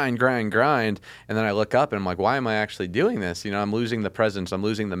hustler, grind. And then I look up and I'm like, why am I actually doing this? I'm losing the presence. I'm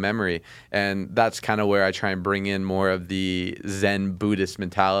losing the memory. And that's kind of where I try and bring in more of the Zen Buddhist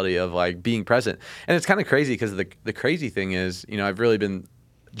mentality of like being present. And it's kind of crazy because the crazy thing is, I've really been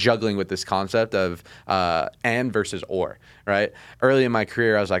juggling with this concept of and versus or, right? Early in my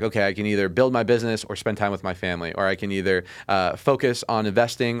career, I was like, okay, I can either build my business or spend time with my family, or I can either focus on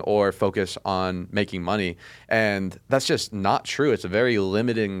investing or focus on making money. And that's just not true. It's a very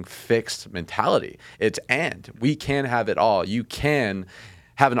limiting, fixed mentality. It's and. We can have it all. You can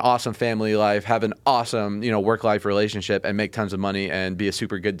have an awesome family life, have an awesome, work-life relationship and make tons of money and be a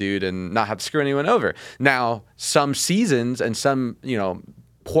super good dude and not have to screw anyone over. Now, some seasons and some,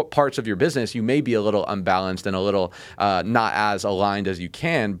 parts of your business, you may be a little unbalanced and a little not as aligned as you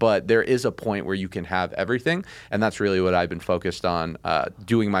can, but there is a point where you can have everything. And that's really what I've been focused on,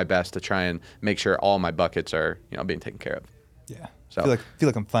 doing my best to try and make sure all my buckets are, being taken care of. Yeah. So I feel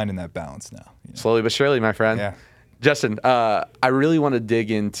like I'm finding that balance now. Slowly but surely, my friend. Yeah. Justin, I really want to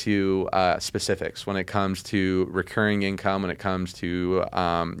dig into specifics when it comes to recurring income, when it comes to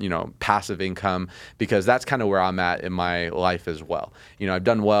passive income, because that's kind of where I'm at in my life as well. I've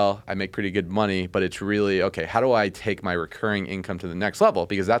done well, I make pretty good money, but it's really, okay, how do I take my recurring income to the next level?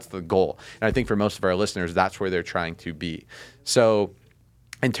 Because that's the goal. And I think for most of our listeners, that's where they're trying to be. So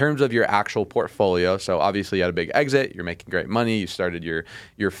in terms of your actual portfolio, so obviously you had a big exit, you're making great money, you started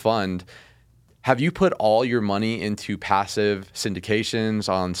your fund. Have you put all your money into passive syndications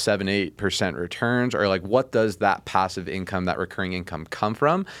on 7-8% returns, or like what does that passive income, that recurring income come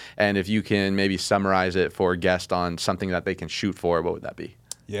from? And if you can maybe summarize it for a guest on something that they can shoot for, what would that be?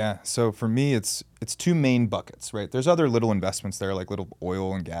 Yeah. So for me, it's two main buckets, right? There's other little investments there, like little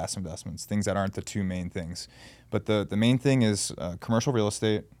oil and gas investments, things that aren't the two main things. But the main thing is commercial real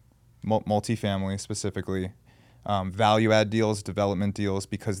estate, multifamily specifically, value add deals, development deals,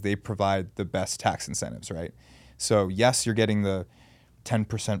 because they provide the best tax incentives, right? So yes, you're getting the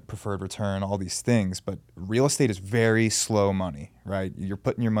 10% preferred return, all these things, but real estate is very slow money, right? You're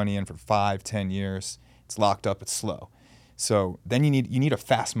putting your money in for 5-10 years. It's locked up, it's slow. So then you need a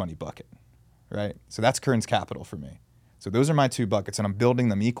fast money bucket, right? So that's Kern's Capital for me. So those are my two buckets, and I'm building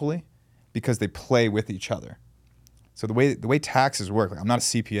them equally because they play with each other. So the way taxes work, like I'm not a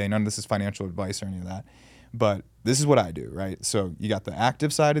CPA, none of this is financial advice or any of that, but this is what I do, right? So you got the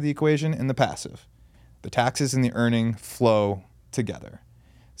active side of the equation and the passive. The taxes and the earning flow together.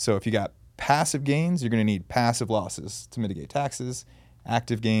 So if you got passive gains, you're going to need passive losses to mitigate taxes,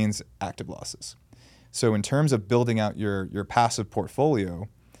 active gains, active losses. So in terms of building out your passive portfolio,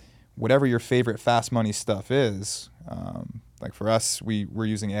 whatever your favorite fast money stuff is, like for us, we're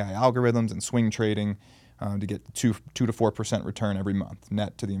using AI algorithms and swing trading to get 2 to 4% return every month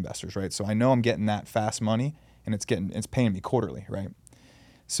net to the investors, right? So I know I'm getting that fast money, and it's paying me quarterly, right?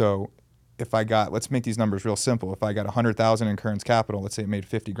 So if I got, let's make these numbers real simple. If I got 100,000 in Kern's Capital, let's say it made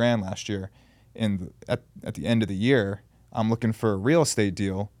 50 grand last year, at the end of the year, I'm looking for a real estate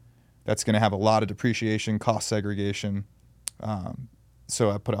deal that's going to have a lot of depreciation, cost segregation.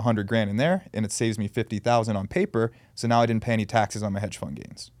 So I put 100 grand in there, and it saves me 50,000 on paper. So now I didn't pay any taxes on my hedge fund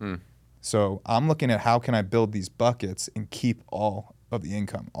gains. So I'm looking at how can I build these buckets and keep all of the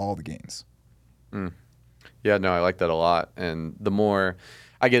income, all the gains. Yeah, no, I like that a lot. And the more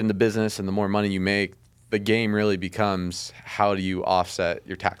I get into business and the more money you make, the game really becomes how do you offset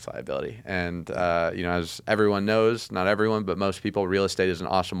your tax liability. And, as everyone knows, not everyone, but most people, real estate is an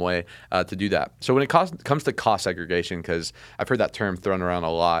awesome way to do that. So when it comes to cost segregation, because I've heard that term thrown around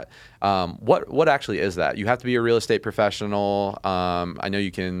a lot, what actually is that? You have to be a real estate professional. I know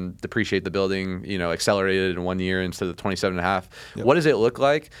you can depreciate the building, accelerated in 1 year instead of 27 and a half. Yep. What does it look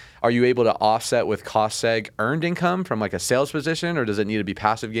like? Are you able to offset with cost seg earned income from like a sales position, or does it need to be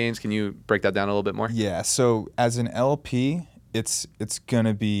passive gains? Can you break that down a little bit more? Yeah. So as an LP, it's going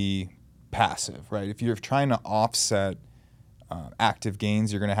to be passive, right? If you're trying to offset active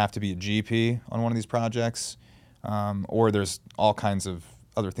gains, you're going to have to be a GP on one of these projects, or there's all kinds of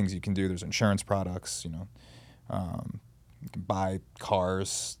other things you can do. There's insurance products, you can buy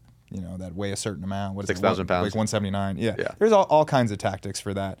cars, that weigh a certain amount. What is 6,000 pounds? Like 179. Yeah. There's all kinds of tactics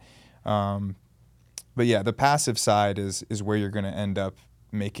for that. But yeah, the passive side is where you're going to end up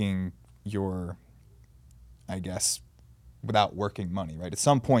making your, I guess, without working money, right? At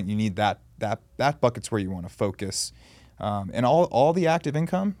some point you need that bucket's where you want to focus. And all the active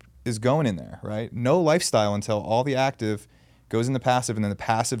income is going in there, right? No lifestyle until all the active goes in the passive, and then the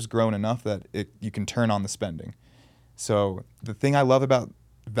passive's grown enough that you can turn on the spending. So the thing I love about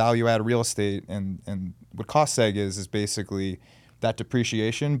value add real estate and what cost seg is basically that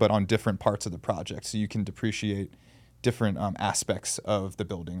depreciation, but on different parts of the project. So you can depreciate different aspects of the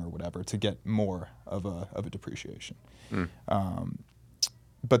building or whatever to get more of a depreciation.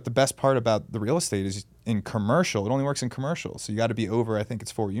 But the best part about the real estate is in commercial, it only works in commercial. So you got to be over, I think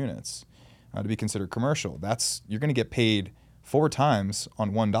it's 4 units to be considered commercial. You're going to get paid 4 times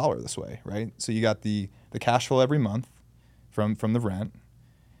on $1 this way, right? So you got the cash flow every month from the rent.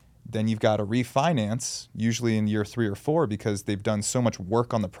 Then you've got a refinance, usually in year 3 or 4, because they've done so much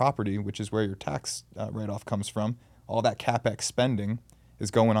work on the property, which is where your tax write-off comes from. All that CapEx spending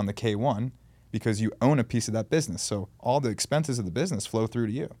is going on the K1 because you own a piece of that business. So all the expenses of the business flow through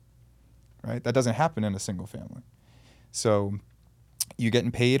to you, right? That doesn't happen in a single family. So you're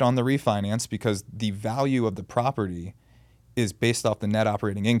getting paid on the refinance because the value of the property is based off the net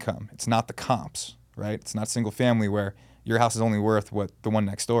operating income. It's not the comps, right? It's not single family where your house is only worth what the one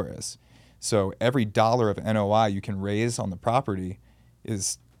next door is. So every dollar of NOI you can raise on the property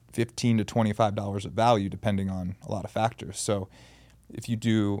is $15 to $25 of value, depending on a lot of factors. So if you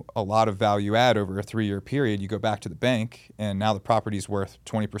do a lot of value add over a 3-year period, you go back to the bank and now the property's worth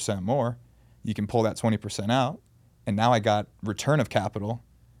 20% more. You can pull that 20% out, and now I got return of capital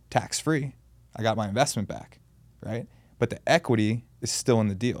tax free. I got my investment back, right? But the equity is still in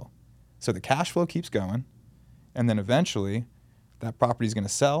the deal. So the cash flow keeps going, and then eventually that property is going to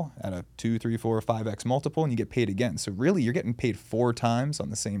sell at a 2, 3, 4, 5x multiple, and you get paid again. So really, you're getting paid 4 times on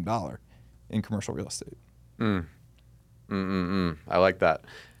the same dollar in commercial real estate. I like that.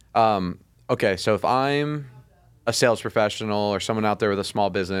 Okay, so if I'm a sales professional or someone out there with a small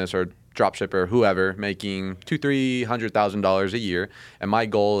business or drop shipper, whoever, making $200,000-$300,000 a year, and my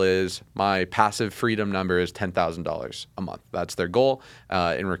goal is my passive freedom number is $10,000 a month. That's their goal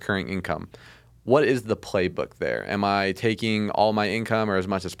in recurring income. What is the playbook there? Am I taking all my income or as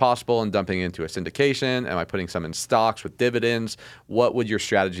much as possible and dumping it into a syndication? Am I putting some in stocks with dividends? What would your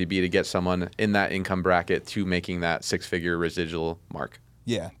strategy be to get someone in that income bracket to making that 6-figure residual mark?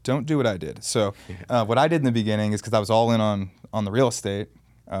 Yeah, don't do what I did. So what I did in the beginning is, because I was all in on the real estate,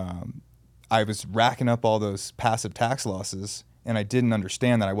 I was racking up all those passive tax losses, and I didn't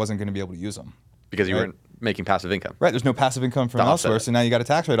understand that I wasn't going to be able to use them. Because you weren't making passive income. Right, there's no passive income from elsewhere, so now you got a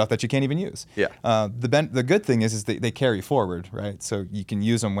tax write-off that you can't even use. Yeah. The good thing is they carry forward, right? So you can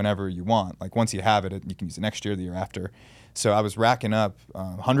use them whenever you want. Like once you have it, you can use it next year, the year after. So I was racking up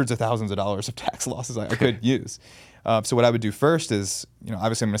hundreds of thousands of dollars of tax losses I could use. So what I would do first is,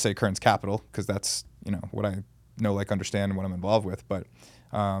 obviously I'm going to say Kern's Capital, because that's, what I know, like, understand, and what I'm involved with. But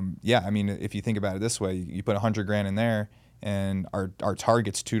yeah, I mean, if you think about it this way, you put $100,000 in there, and our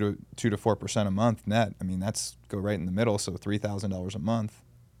target's 2 to 4% a month net. I mean, that's go right in the middle. So $3,000 a month,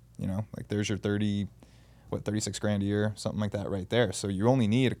 like there's your 36 grand a year, something like that right there. So you only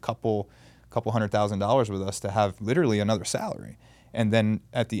need a couple $100,000 with us to have literally another salary. And then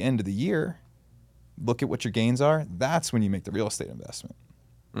at the end of the year, look at what your gains are. That's when you make the real estate investment.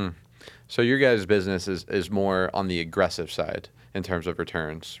 So your guys' business is more on the aggressive side in terms of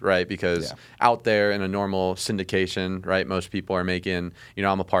returns, right? Because out there in a normal syndication, right, most people are making,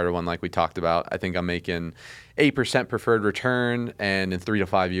 I'm a part of one like we talked about. I think I'm making 8% preferred return, and in 3 to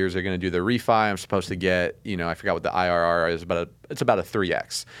 5 years they're going to do the refi. I'm supposed to get, I forgot what the IRR is, but it's about a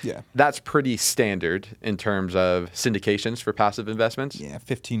 3x. Yeah. That's pretty standard in terms of syndications for passive investments. Yeah,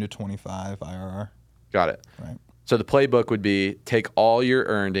 15 to 25 IRR. Got it. Right. So the playbook would be take all your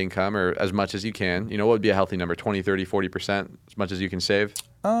earned income, or as much as you can. What would be a healthy number? 20, 30, 40%, as much as you can save?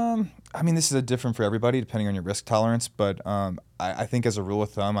 I mean, this is different for everybody depending on your risk tolerance, but I think as a rule of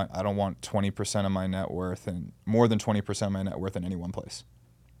thumb, I don't want 20% of my net worth and more than 20% of my net worth in any one place.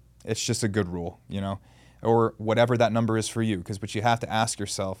 It's just a good rule, or whatever that number is for you. Because what you have to ask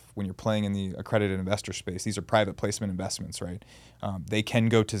yourself when you're playing in the accredited investor space, these are private placement investments, right? They can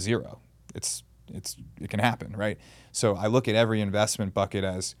go to zero. It can happen, right? So I look at every investment bucket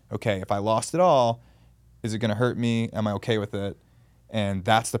as, okay, if I lost it all, is it going to hurt me? Am I okay with it? And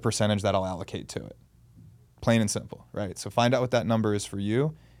that's the percentage that I'll allocate to it. Plain and simple, right? So find out what that number is for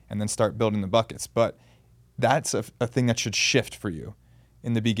you, and then start building the buckets. But that's a thing that should shift for you.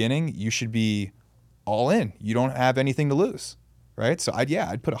 In the beginning, you should be all in. You don't have anything to lose, right? So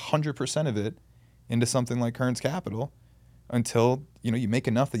I'd put 100% of it into something like Kern's Capital, until you make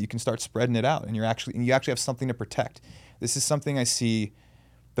enough that you can start spreading it out, and you actually have something to protect. This is something I see.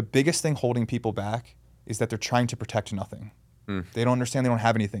 The biggest thing holding people back is that they're trying to protect nothing. They don't understand they don't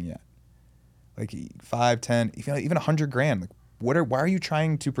have anything yet. Like 5, 10, even $100,000. Like why are you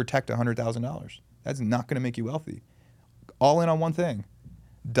trying to protect $100,000? That's not going to make you wealthy. All in on one thing,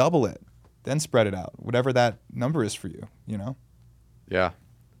 double it, then spread it out. Whatever that number is for you, Yeah.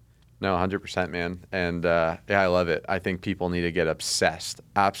 No, 100%, man. And I love it. I think people need to get obsessed,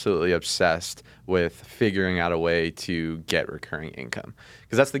 absolutely obsessed with figuring out a way to get recurring income,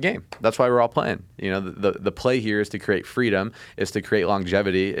 because that's the game. That's why we're all playing. The play here is to create freedom, is to create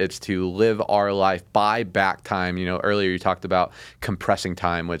longevity, it's to live our life, buy back time. Earlier you talked about compressing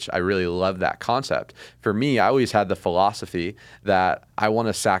time, which I really love that concept. For me, I always had the philosophy that I want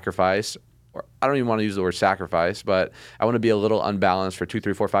to sacrifice, or I don't even want to use the word sacrifice, but I want to be a little unbalanced for 2,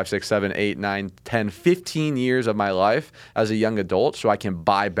 3, 4, 5, 6, 7, 8, 9, 10, 15 years of my life as a young adult, so I can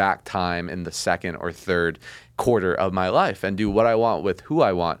buy back time in the second or third quarter of my life and do what I want with who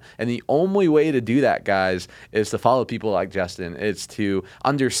I want. And the only way to do that, guys, is to follow people like Justin. It's to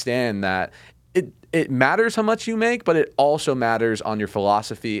understand that it matters how much you make, but it also matters on your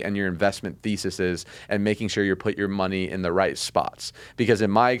philosophy and your investment theses, and making sure you put your money in the right spots. Because in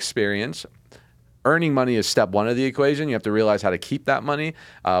my experience, earning money is step one of the equation. You have to realize how to keep that money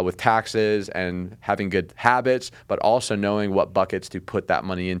with taxes and having good habits, but also knowing what buckets to put that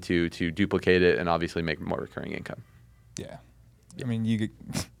money into to duplicate it and obviously make more recurring income. Yeah. I mean,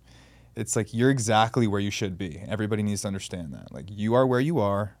 it's like you're exactly where you should be. Everybody needs to understand that. Like, you are where you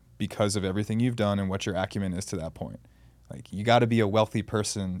are because of everything you've done and what your acumen is to that point. Like, you got to be a wealthy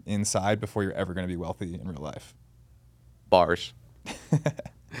person inside before you're ever going to be wealthy in real life. Bars.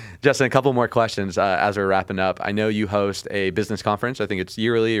 Justin, a couple more questions as we're wrapping up. I know you host a business conference. I think it's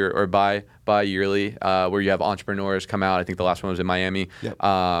yearly or bi-yearly, where you have entrepreneurs come out. I think the last one was in Miami. Yep.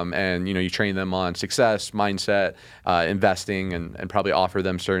 And you train them on success, mindset, investing, and probably offer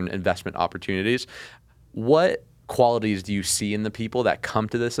them certain investment opportunities. What qualities do you see in the people that come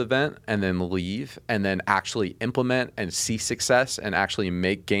to this event and then leave and then actually implement and see success and actually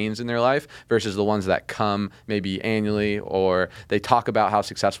make gains in their life versus the ones that come maybe annually, or they talk about how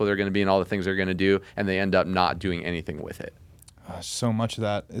successful they're going to be and all the things they're going to do and they end up not doing anything with it? So much of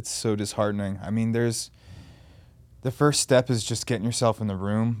that. It's so disheartening. I mean, the first step is just getting yourself in the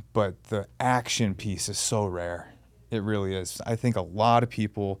room, but the action piece is so rare. It really is. I think a lot of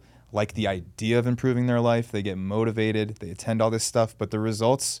people like the idea of improving their life. They get motivated. They attend all this stuff, but the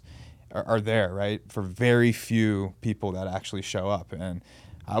results are there, right? For very few people that actually show up. And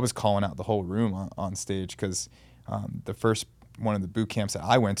I was calling out the whole room on stage because the first one of the boot camps that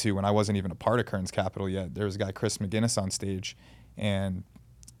I went to when I wasn't even a part of Kearns Capital yet, there was a guy, Chris McGinnis, on stage, and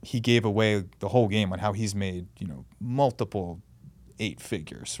he gave away the whole game on how he's made, multiple 8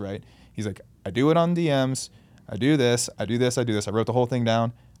 figures, right? He's like, I do it on DMs. I do this. I do this. I do this. I wrote the whole thing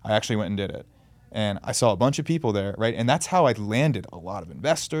down. I actually went and did it. And I saw a bunch of people there, right? And that's how I landed a lot of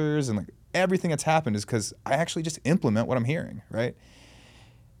investors, and like everything that's happened is because I actually just implement what I'm hearing, right?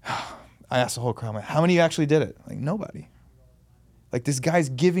 I asked the whole crowd, like, how many of you actually did it? Like, nobody. Like, this guy's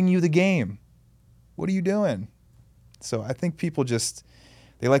giving you the game. What are you doing? So I think people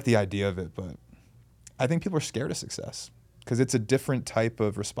they like the idea of it, but I think people are scared of success because it's a different type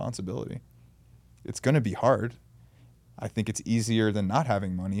of responsibility. It's going to be hard. I think it's easier than not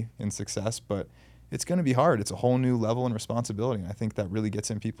having money in success, but it's going to be hard. It's a whole new level and responsibility. And I think that really gets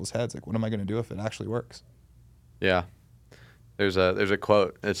in people's heads. Like, what am I going to do if it actually works? Yeah. There's a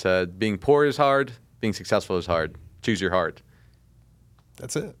quote. It said, being poor is hard. Being successful is hard. Choose your heart.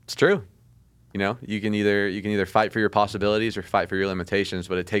 That's it. It's true. You can either fight for your possibilities or fight for your limitations,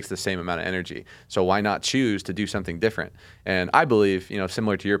 but it takes the same amount of energy. So why not choose to do something different? And I believe,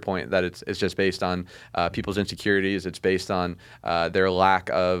 similar to your point, that it's just based on people's insecurities. It's based on their lack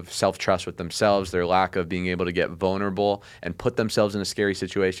of self-trust with themselves, their lack of being able to get vulnerable and put themselves in a scary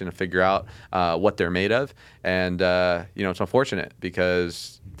situation to figure out what they're made of. And, it's unfortunate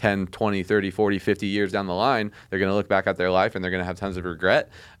because 10, 20, 30, 40, 50 years down the line, they're going to look back at their life and they're going to have tons of regret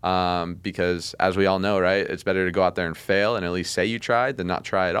because, as we all know, right, it's better to go out there and fail and at least say you tried than not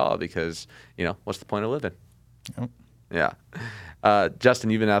try at all because, what's the point of living? Yep. Yeah. Justin,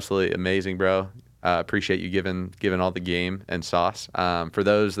 you've been absolutely amazing, bro. Appreciate you giving all the game and sauce. For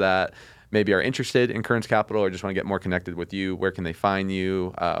those that maybe are interested in Kearns Capital or just want to get more connected with you, where can they find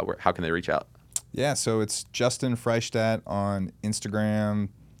you? How can they reach out? Yeah, so it's Justin Freishtat on Instagram,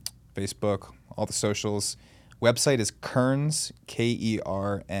 Facebook, all the socials. Website is Kearns,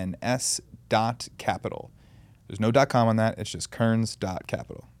 Kerns .capital. There's no .com on that. It's just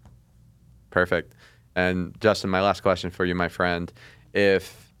Kearns.capital. Perfect. And Justin, my last question for you, my friend,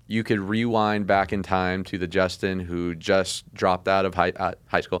 if you could rewind back in time to the Justin who just dropped out of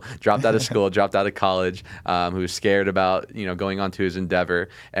high school, dropped out of school, dropped out of college, who's scared about going on to his endeavor,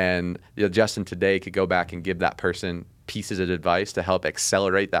 and Justin today could go back and give that person pieces of advice to help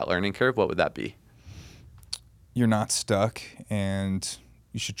accelerate that learning curve, what would that be? You're not stuck, and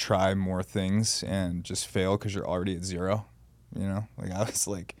you should try more things and just fail because you're already at zero. Like I was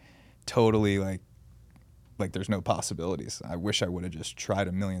like totally like there's no possibilities. I wish I would have just tried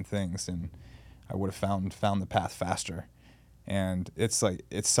a million things and I would have found the path faster. And it's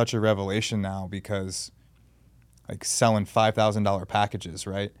such a revelation now because like selling $5,000 packages,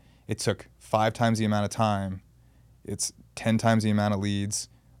 right? It took 5 times the amount of time. It's 10 times the amount of leads,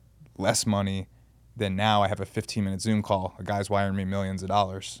 less money. Then now I have a 15-minute Zoom call. A guy's wiring me millions of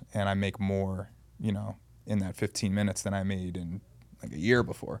dollars and I make more, in that 15 minutes than I made in like a year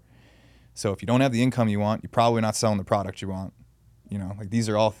before. So if you don't have the income you want, you're probably not selling the product you want. Like these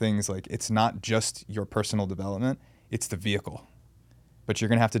are all things like it's not just your personal development, it's the vehicle. But you're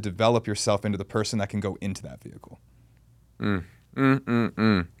going to have to develop yourself into the person that can go into that vehicle. Bro,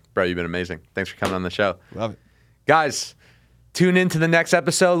 you've been amazing. Thanks for coming on the show. Love it. Guys, tune in to the next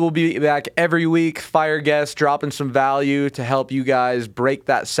episode. We'll be back every week. Fire guests dropping some value to help you guys break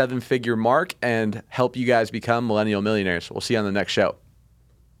that 7-figure mark and help you guys become millennial millionaires. We'll see you on the next show.